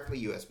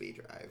sparkly USB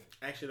drive.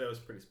 Actually, that was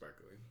pretty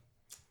sparkly.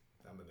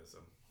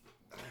 Feminism.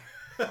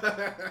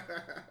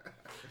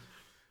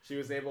 She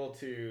was able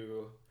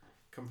to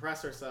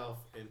compress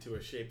herself into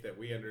a shape that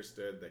we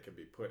understood that could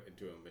be put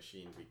into a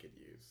machine we could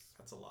use.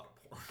 That's a lot of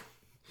porn.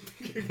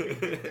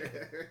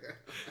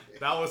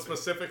 That was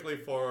specifically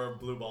for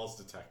Blue Balls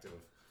Detective.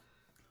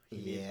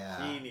 He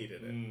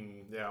needed it.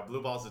 Yeah,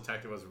 Blue Balls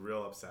Detective was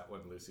real upset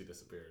when Lucy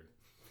disappeared.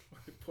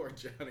 Poor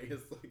Johnny is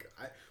like,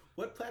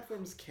 what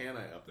platforms can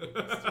I upload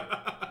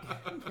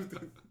this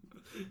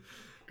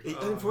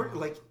to?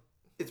 Unfortunately,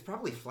 it's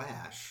probably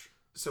Flash,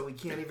 so we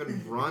can't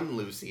even run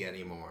Lucy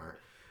anymore.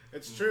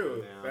 It's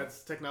true. Yeah.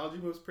 Technology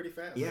moves pretty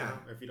fast. Yeah.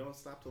 If you don't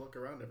stop to look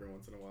around every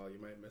once in a while, you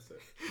might miss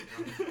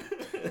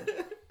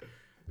it.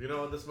 You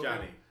know, this movie...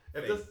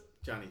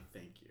 Johnny,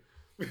 thank you.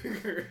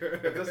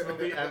 If this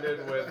movie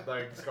ended with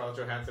like Scarlett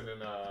Johansson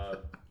in a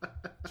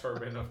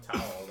turban of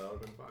towel, that would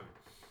have been fine.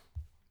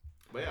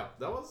 But yeah,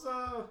 that was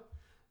a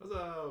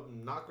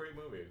not great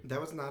movie.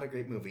 That was not a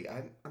great movie.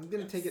 I'm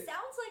gonna take it.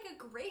 Sounds like a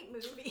great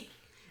movie.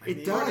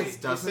 It does,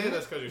 doesn't it? You say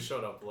this because you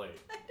showed up late.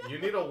 You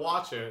need to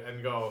watch it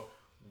and go,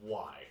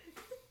 why?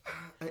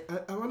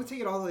 I want to take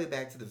it all the way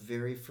back to the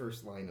very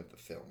first line of the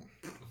film,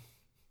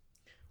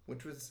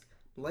 which was,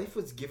 "Life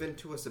was given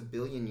to us 1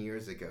 billion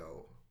years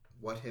ago.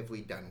 What have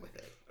we done with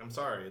it?" I'm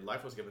sorry,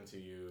 life was given to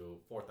you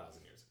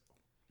 4,000 years ago.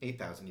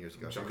 8,000 years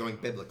ago. So you're going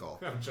biblical.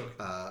 I'm joking.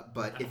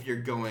 But if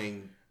you're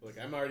going... Look,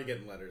 I'm already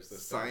getting letters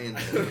this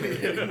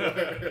scientific.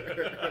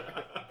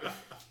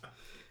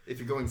 If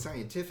you're going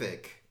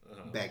scientific,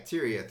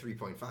 bacteria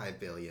 3.5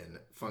 billion,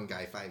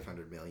 fungi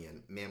 500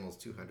 million, mammals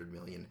 200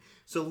 million.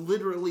 So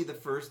literally the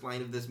first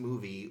line of this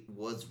movie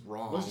was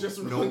wrong. Was just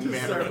no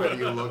matter how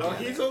you look at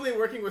it. He's only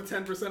working with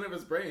 10% of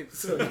his brain,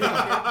 so he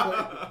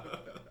can't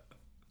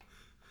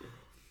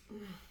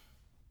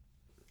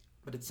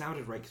But it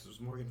sounded right because it was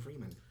Morgan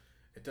Freeman.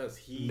 It does.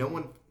 No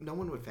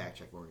one would fact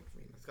check Morgan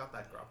Freeman. He's got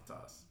that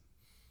gravitas.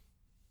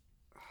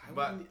 I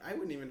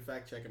wouldn't even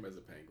fact check him as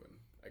a penguin.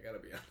 I gotta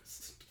be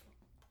honest.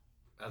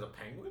 As a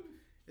penguin?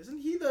 Isn't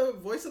he the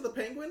voice of the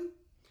penguin?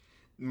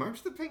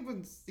 March the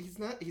Penguin's he's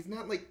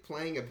not like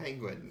playing a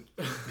penguin.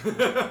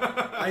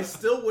 I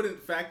still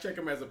wouldn't fact check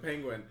him as a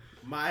penguin.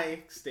 My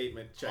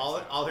statement checks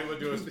out. All he would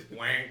do is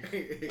wank,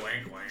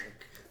 wank,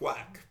 wank.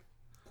 Quack.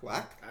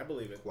 Quack? I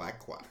believe it. Quack,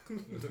 quack.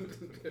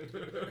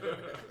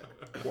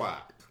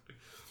 Quack.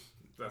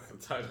 That's the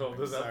title of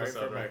this Sorry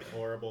episode. for my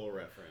horrible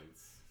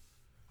reference.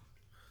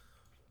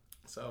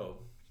 So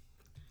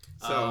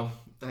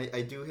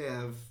I do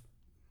have.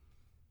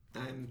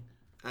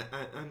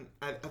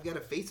 I've got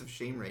a face of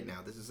shame right now.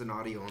 This is an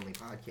audio only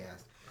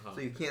podcast, so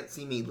you can't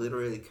see me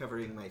literally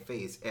covering my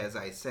face as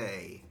I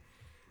say.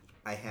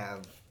 I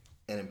have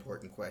an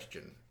important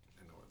question.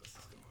 I know where this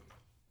is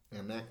going,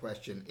 and that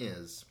question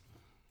is.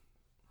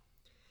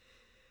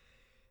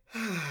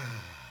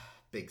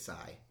 Big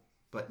sigh,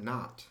 but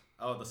not.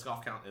 Oh, the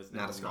scoff count is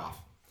not a scoff.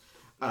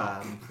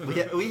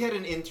 We had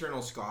an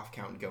internal scoff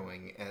count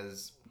going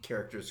as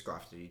characters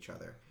scoffed at each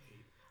other.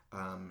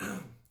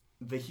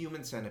 The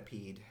Human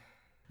Centipede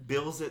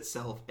bills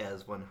itself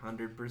as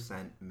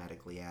 100%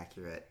 medically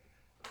accurate.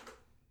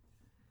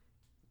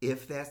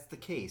 If that's the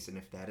case, and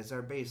if that is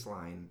our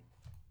baseline,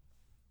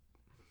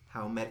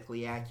 how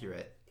medically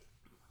accurate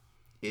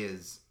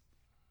is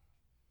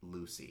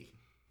Lucy?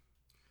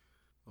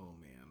 Oh,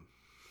 man.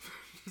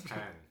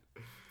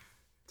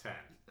 10.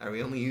 Are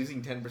we only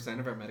using 10%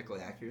 of our medical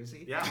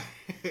accuracy? Yeah.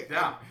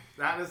 Yeah.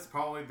 That is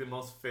probably the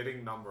most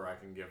fitting number I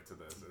can give to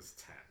this is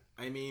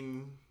 10. I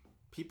mean,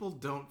 people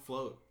don't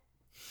float.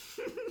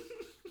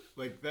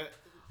 Like that.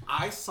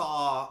 I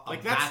saw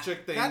a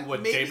magic thing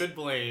with David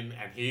Blaine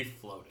and he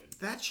floated.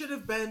 That should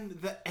have been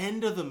the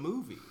end of the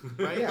movie,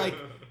 right? Yeah. Like,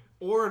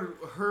 or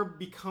her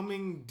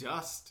becoming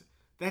dust.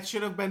 That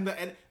should have been the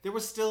end. There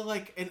was still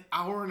like an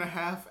hour and a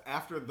half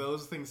after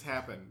those things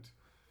happened.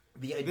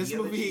 The idea this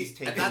movie,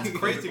 and that's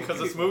crazy because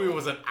this movie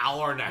was an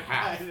hour and a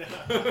half.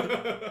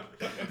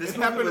 This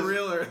happened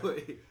real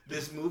early.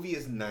 This movie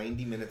is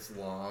 90 minutes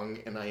long,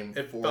 and I am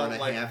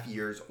 4.5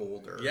 years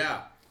older.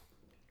 Yeah,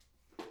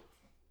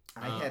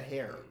 I had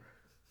hair.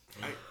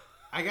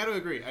 I got to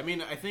agree. I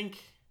mean, I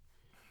think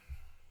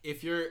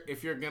if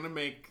you're gonna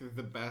make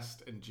the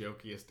best and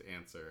jokiest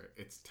answer,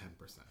 it's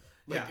 10%.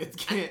 Like,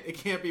 yeah, it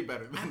can't be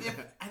better than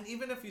that. And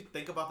even if you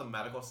think about the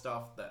medical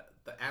stuff, the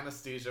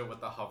anesthesia with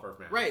the hover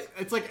mask. Right.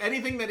 It's like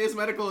anything that is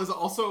medical is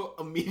also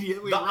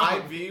immediately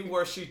wrong. The IV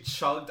where she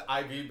chugged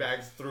IV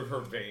bags through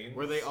her veins.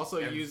 Where they also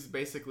used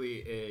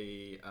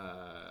basically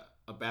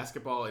a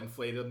basketball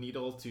inflated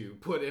needle to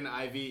put an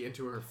IV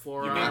into her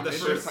forearm. You mean the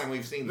first time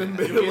we've seen that?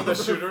 You mean the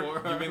shooter?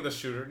 You mean the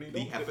shooter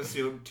needle? The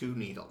episode 2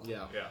 needle.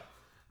 Yeah. Yeah.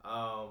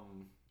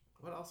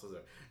 What else is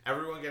there?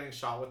 Everyone getting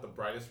shot with the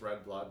brightest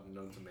red blood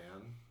known to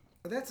man.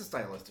 That's a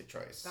stylistic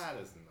choice. That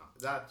is not.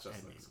 That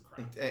just looks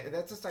crap.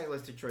 That's a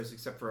stylistic choice,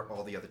 except for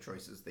all the other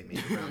choices they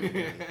made around the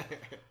movie.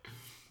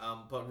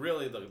 But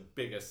really, the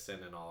biggest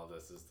sin in all of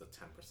this is the 10%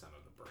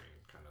 of the brain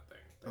kind of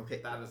thing. Okay.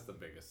 That is the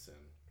biggest sin.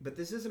 But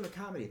this isn't a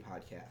comedy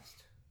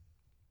podcast.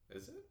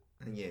 Is it?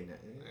 Yeah, no,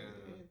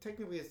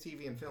 technically it's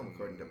TV and film,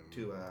 according to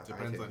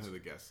depends iTunes. on who the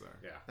guests are.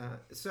 Yeah.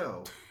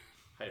 So,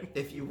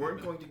 if you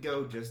weren't going to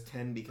go just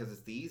 10 because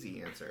it's the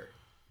easy answer,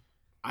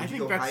 I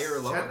think that's higher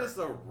or lower? 10 is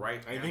the right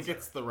answer. I think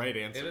it's the right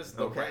answer. It is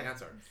the right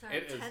answer.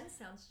 Sorry, 10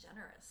 sounds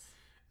generous.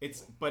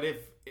 But if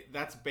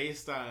that's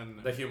based on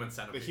the Human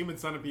Centipede. The Human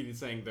Centipede is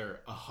saying they're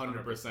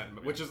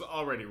 100%, which is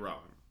already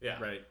wrong. Yeah.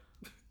 Right?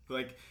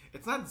 Like,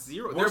 it's not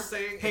zero. We're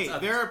saying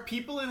there are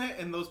people in it,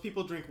 and those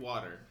people drink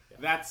water. Yeah.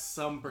 That's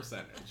some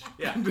percentage.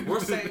 Yeah. We're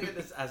saying it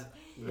is as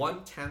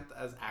 1/10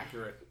 as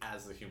accurate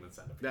as the Human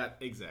Centipede. That,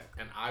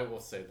 exactly. And I will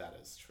say that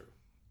is true.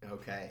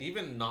 Okay.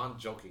 Even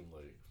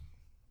non-jokingly.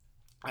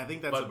 I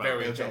think that's but about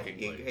very right.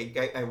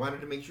 jokingly. I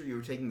wanted to make sure you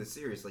were taking this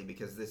seriously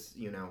because this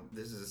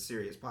is a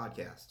serious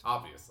podcast.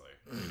 Obviously.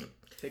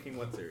 Taking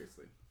what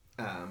seriously?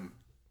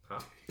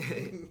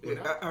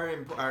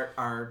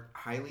 Are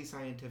highly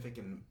scientific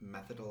and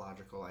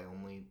methodological. I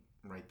only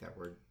write that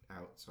word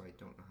out, so I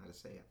don't know how to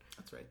say it.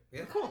 That's right.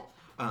 Yeah. Cool.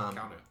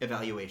 Count it.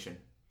 Evaluation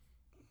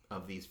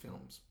of these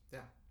films.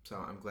 Yeah. So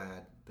I'm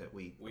glad that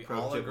we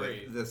all approached it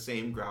agree with the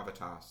same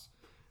gravitas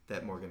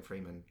that Morgan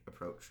Freeman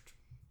approached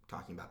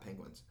talking about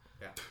penguins.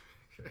 Yeah.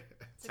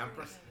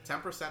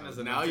 10% is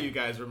now you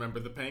guys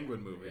remember the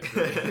Penguin movie.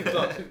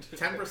 Look,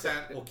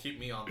 10% will keep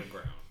me on the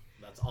ground.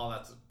 That's all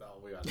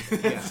we got to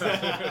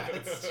say.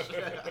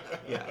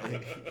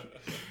 Yeah.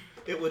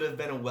 It would have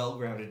been a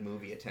well-grounded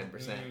movie at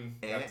 10%.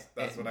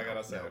 That's what I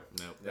gotta say.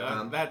 No.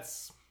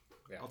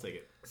 I'll take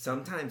it.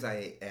 Sometimes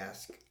I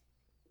ask,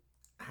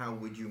 how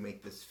would you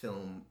make this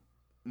film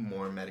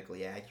more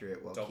medically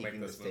accurate while keeping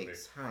the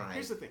stakes high?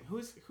 Here's the thing.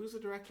 Who's the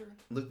director?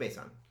 Luc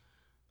Besson.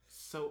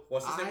 So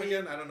what's his name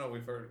again? I don't know. We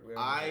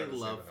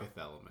love Fifth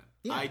Element.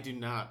 Yeah. I do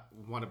not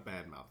want to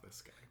badmouth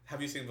this guy.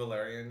 Have you seen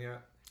Valerian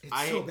yet?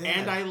 It's so bad.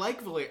 And I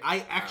like Valerian.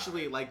 I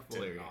actually like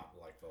Valerian. Did not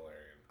like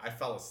Valerian. I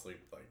fell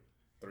asleep like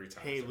 3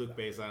 times. Hey, Luc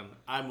Besson,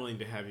 I'm willing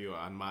to have you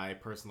on my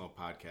personal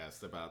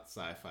podcast about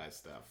sci-fi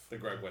stuff. The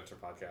Greg Winter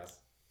podcast.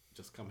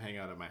 Just come hang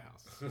out at my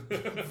house.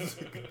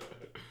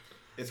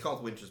 It's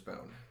called Winter's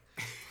Bone.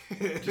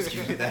 Just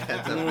give you that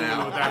heads up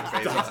now.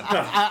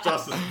 That's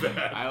just as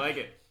bad. I like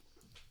it.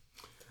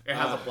 It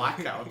has a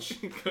black couch.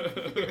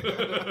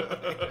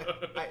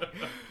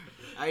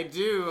 I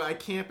do. I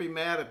can't be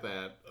mad at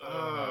that.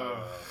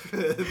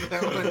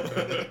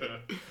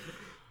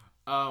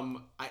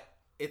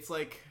 It's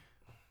like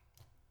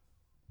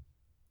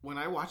when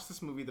I watched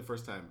this movie the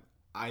first time,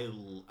 I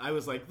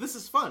was like, this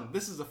is fun.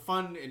 This is a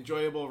fun,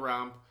 enjoyable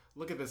romp.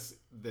 Look at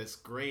this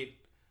great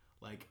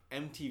like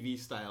MTV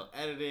style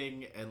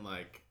editing and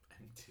like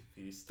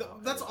MTV style.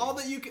 That's editing. all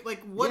that you can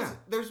like.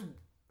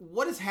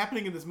 What is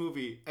happening in this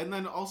movie? And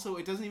then also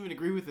it doesn't even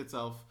agree with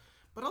itself.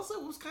 But also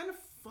it was kind of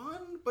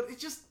fun, but it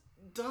just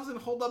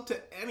doesn't hold up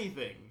to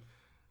anything.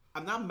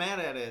 I'm not mad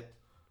at it.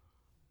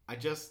 I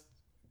just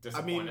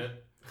disappointed.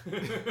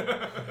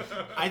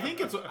 I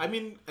think it's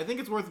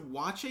worth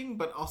watching,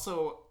 but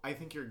also I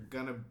think you're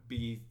gonna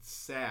be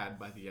sad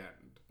by the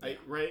end.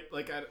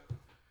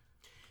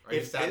 Are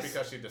you sad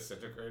because she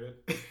disintegrated?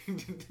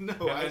 No,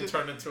 and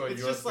turned into a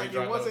USB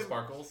drive that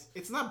sparkles.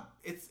 It's not.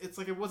 It's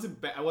like it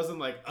wasn't bad. I wasn't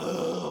like,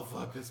 oh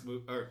fuck this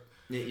movie. Or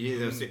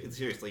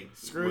seriously,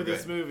 screw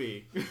this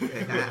movie.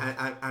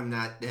 I'm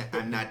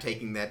not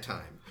taking that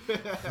time.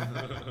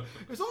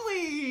 There's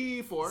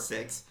only 4.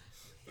 6.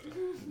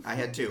 I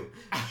had 2.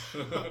 Trying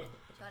to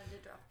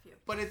drop a few.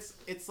 But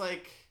it's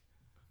like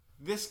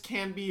this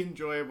can be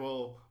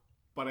enjoyable,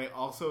 but I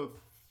also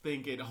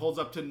think it holds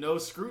up to no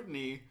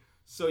scrutiny.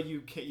 So you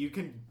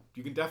can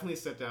definitely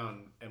sit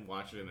down and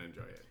watch it and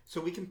enjoy it.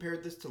 So we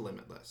compared this to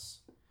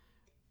Limitless,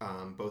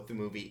 both the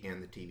movie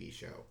and the TV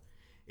show.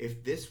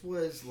 If this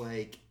was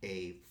like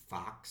a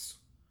CBS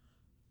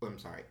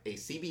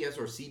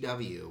or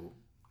CW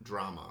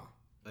drama,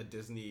 a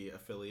Disney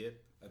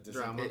affiliate,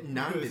 drama,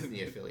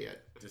 non-Disney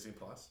affiliate, Disney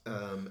Plus,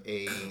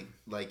 a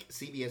like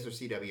CBS or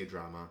CW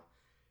drama,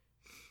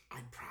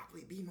 I'd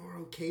probably be more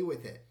okay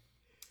with it.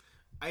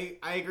 I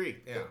agree.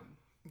 Yeah.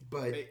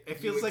 But it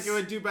feels like it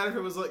would do better if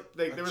it was like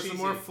there was some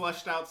more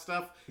fleshed out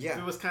stuff. Yeah. If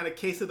it was kind of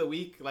case of the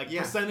week, like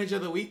percentage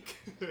of the week.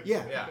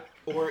 Yeah.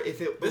 Or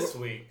if it this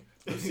week,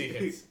 Lucy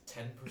hits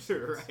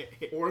 10%.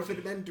 Right. Or if it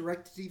had been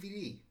direct to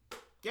DVD.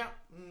 Yeah.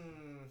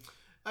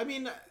 I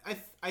mean,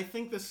 I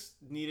think this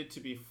needed to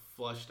be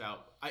flushed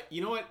out.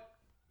 You know what?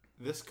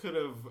 This could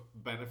have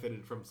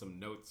benefited from some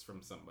notes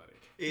from somebody.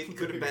 It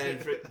could have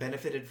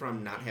benefited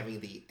from not having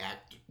the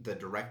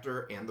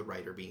director and the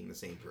writer being the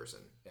same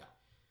person. Yeah.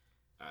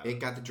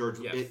 It got the George.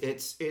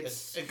 Yes.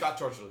 It got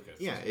George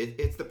Lucas. Yeah,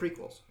 it's the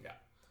prequels. Yeah.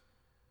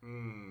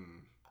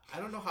 I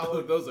don't know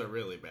how those are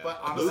really bad.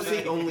 But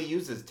Lucy only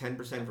uses 10%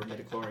 for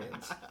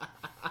midichlorians.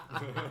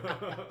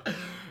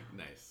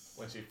 Nice.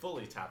 When she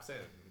fully taps in,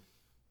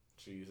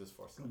 She uses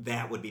force.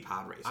 That would be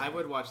pod racing. I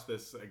would watch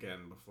this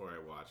again before I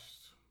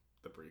watched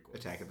the prequel.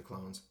 Attack of the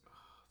Clones.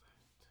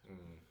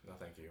 No,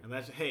 thank you. And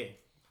that's, hey,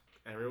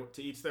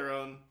 to each their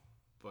own,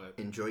 but...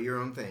 Enjoy your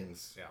own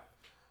things. Yeah.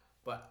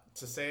 But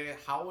to say,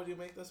 how would you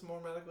make this more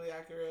medically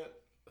accurate?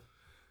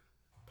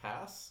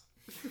 Pass?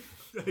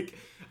 Like,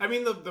 I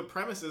mean, the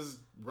premise is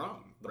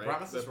wrong. The right?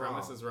 premise is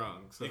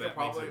wrong. So you that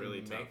could makes probably it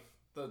really tough. make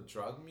the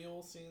drug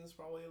mule scenes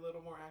probably a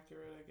little more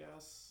accurate, I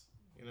guess.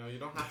 You know, you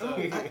don't have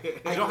to.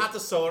 You don't have to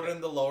sew it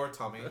in the lower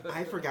tummy.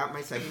 I forgot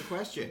my second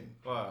question.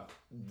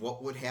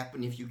 What would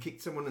happen if you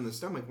kicked someone in the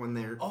stomach when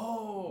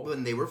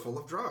they were full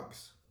of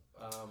drugs?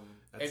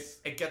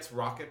 It gets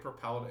rocket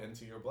propelled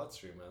into your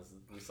bloodstream, as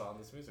we saw in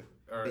this music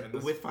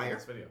with fire. In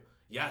this video.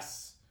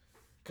 Yes,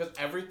 because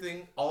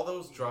all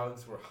those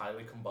drugs were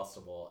highly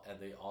combustible, and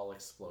they all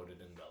exploded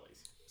in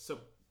bellies. So,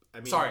 I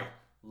mean, sorry,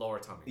 lower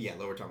tummies. Yeah,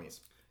 lower tummies.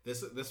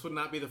 This would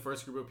not be the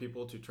first group of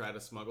people to try to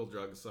smuggle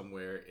drugs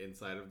somewhere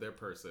inside of their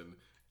person,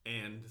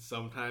 and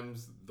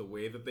sometimes the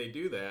way that they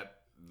do that,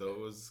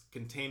 those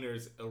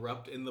containers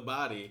erupt in the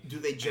body. Do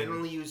they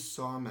generally use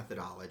SAW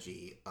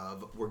methodology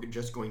of we're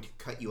just going to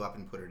cut you up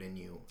and put it in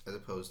you, as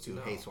opposed to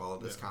hey, swallow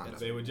this condom?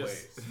 They would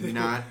just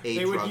not a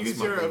they would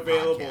use your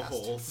available podcast.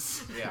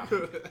 holes. Yeah.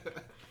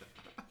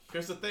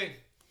 Here's the thing: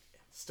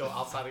 still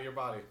outside of your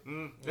body.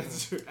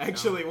 That's true.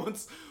 Actually,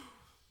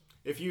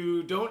 if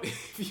you don't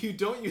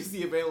use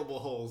the available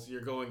holes,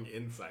 you're going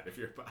inside of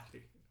your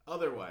body.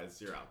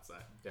 Otherwise, you're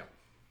outside. Yeah.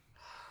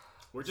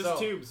 We're just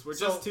tubes. We're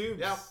just tubes.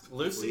 Yeah.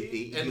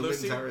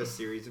 Humans are a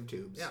series of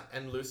tubes. Yeah,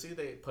 and Lucy,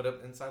 they put them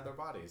inside their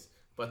bodies.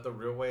 But the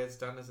real way it's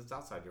done is it's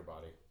outside your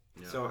body.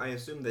 Yeah. So I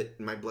assume that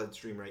my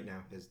bloodstream right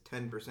now has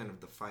 10%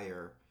 of the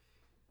fire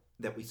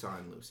that we saw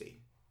in Lucy.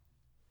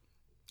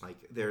 Like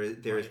there is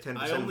 10%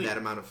 of that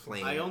amount of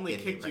flame. I only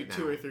kicked you right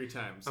 2 now. or 3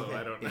 times, so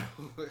I don't know.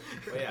 But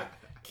yeah,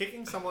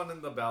 kicking someone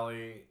in the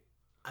belly,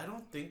 I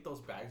don't think those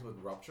bags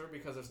would rupture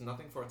because there's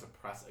nothing for it to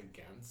press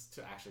against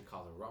to actually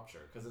cause a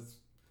rupture. Because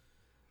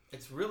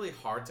it's really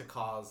hard to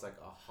cause like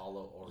a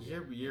hollow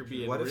organ. You're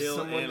being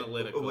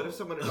analytical. What if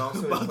someone had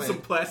also about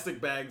some plastic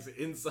bags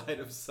inside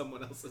of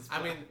someone else's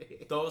body? I mean,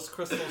 those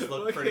crystals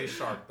look pretty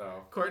sharp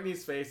though.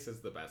 Courtney's face is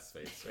the best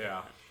face.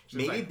 Yeah.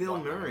 Maybe like, Bill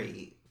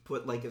Murray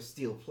put like a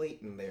steel plate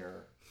in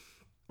there.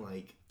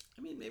 Like,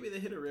 I mean, maybe they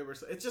hit a rib or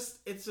something.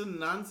 It's a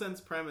nonsense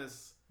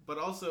premise, but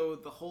also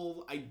the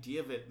whole idea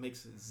of it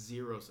makes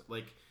zero sense.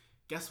 Like,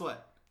 guess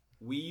what?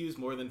 We use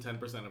more than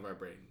 10% of our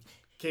brain.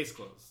 Case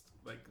closed.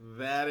 Like,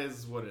 that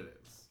is what it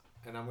is.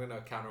 And I'm going to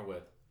counter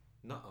with,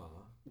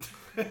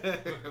 nuh-uh.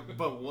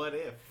 But what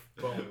if?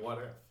 But what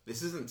if?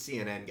 This isn't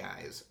CNN,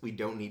 guys. We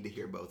don't need to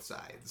hear both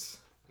sides.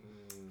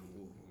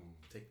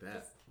 Take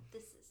that.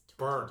 This is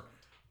Burn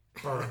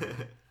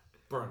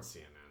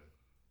CNN.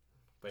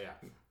 But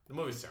yeah, the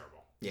movie's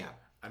terrible. Yeah.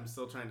 I'm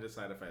still trying to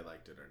decide if I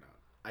liked it or not.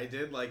 I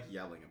did like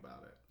yelling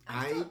about it.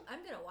 I'm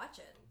gonna watch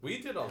it.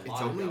 We did a lot.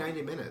 It's only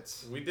 90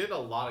 minutes. We did a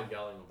lot of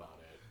yelling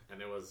about it,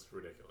 and it was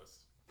ridiculous.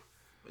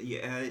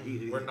 Yeah,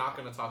 we're not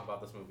going to talk about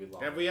this movie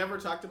longer. Have we ever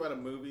talked about a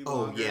movie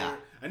longer? Oh, yeah.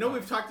 I know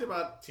we've talked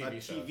about a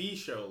TV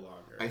show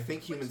longer. I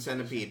think Human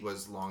Centipede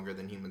was longer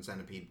than Human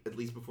Centipede, at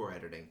least before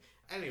editing.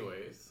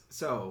 Anyways.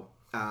 So,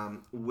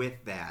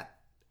 with that,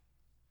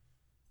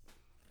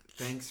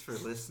 thanks for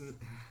listening.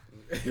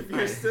 If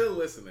you're still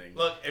listening.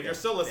 Look, if you're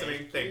still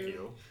listening, thank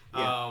you.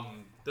 Yeah.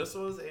 This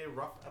was a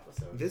rough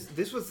episode.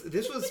 This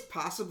was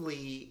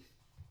possibly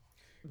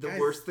the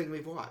worst thing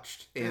we've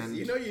watched. And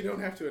you know you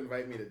don't have to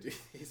invite me to do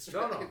these.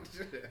 No.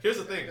 Here's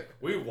the thing.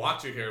 We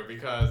want you here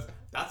because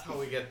that's how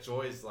we get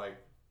joys like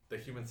the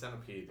Human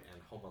Centipede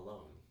and Home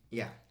Alone.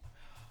 Yeah.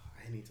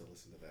 I need to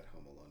listen to that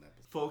Home Alone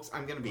episode. Folks,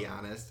 I'm going to be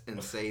honest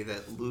and say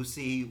that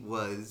Lucy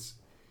was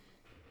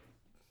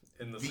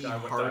the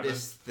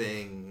hardest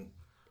thing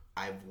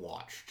I've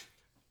watched.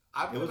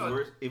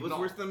 It was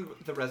worse than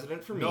The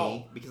Resident for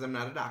me because I'm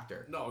not a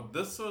doctor. No,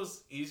 this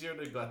was easier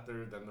to get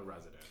through than The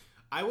Resident.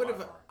 I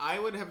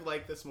would have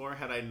liked this more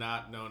had I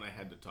not known I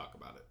had to talk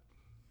about it.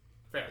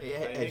 Fair.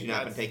 Had you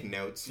not been taking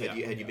notes, had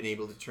you been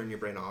able to turn your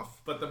brain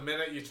off. But the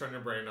minute you turn your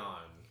brain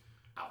on,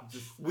 ouch.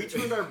 We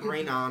turned our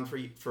brain on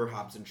for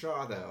Hobbs and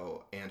Shaw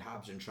though, and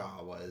Hobbs and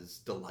Shaw was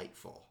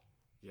delightful.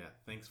 Yeah,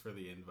 thanks for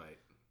the invite.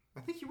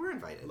 I think you were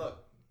invited.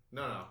 Look,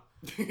 no.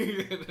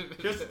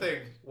 Here's the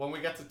thing: when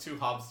we get to 2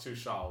 Hobbs, 2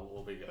 Shaw,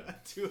 we'll be good.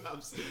 2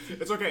 Hobbs.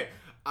 It's okay.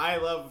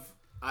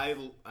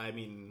 I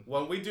mean,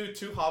 when we do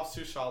 2 Hobbs,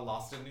 2 Shaw,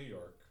 Lost in New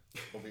York,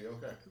 we'll be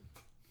okay.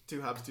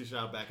 2 Hobbs, 2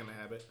 Shaw, Back in the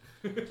Habit.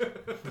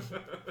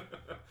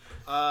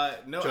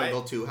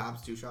 Jungle 2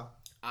 Hobbs, 2 Shaw.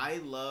 I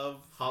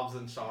love Hobbs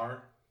and Shaw.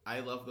 I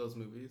love those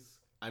movies.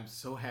 I'm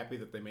so happy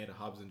that they made a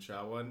Hobbs and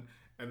Shaw one.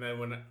 And then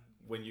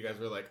when you guys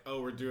were like,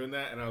 "Oh, we're doing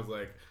that," and I was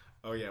like,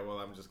 "Oh yeah, well,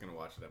 I'm just gonna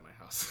watch it at my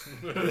house."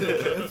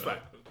 That's fine.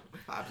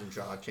 Hobbs and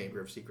Shaw, Chamber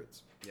of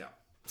Secrets. Yeah.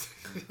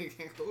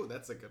 Oh,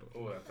 that's a good one.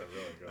 Oh, that's a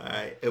really good one. All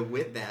right. And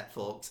with that,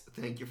 folks,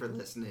 thank you for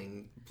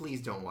listening. Please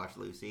don't watch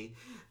Lucy.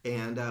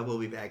 And we'll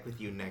be back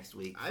with you next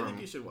week. I think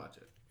you should watch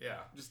it. Yeah.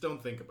 Just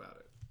don't think about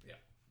it. Yeah.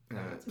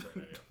 That's a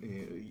great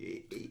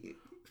idea.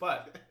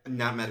 But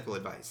not medical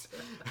advice.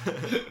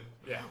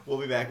 Yeah. We'll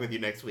be back with you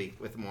next week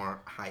with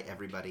more Hi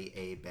Everybody,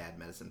 a Bad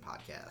Medicine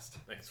podcast.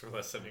 Thanks for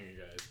listening, you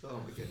guys.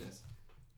 Oh my goodness.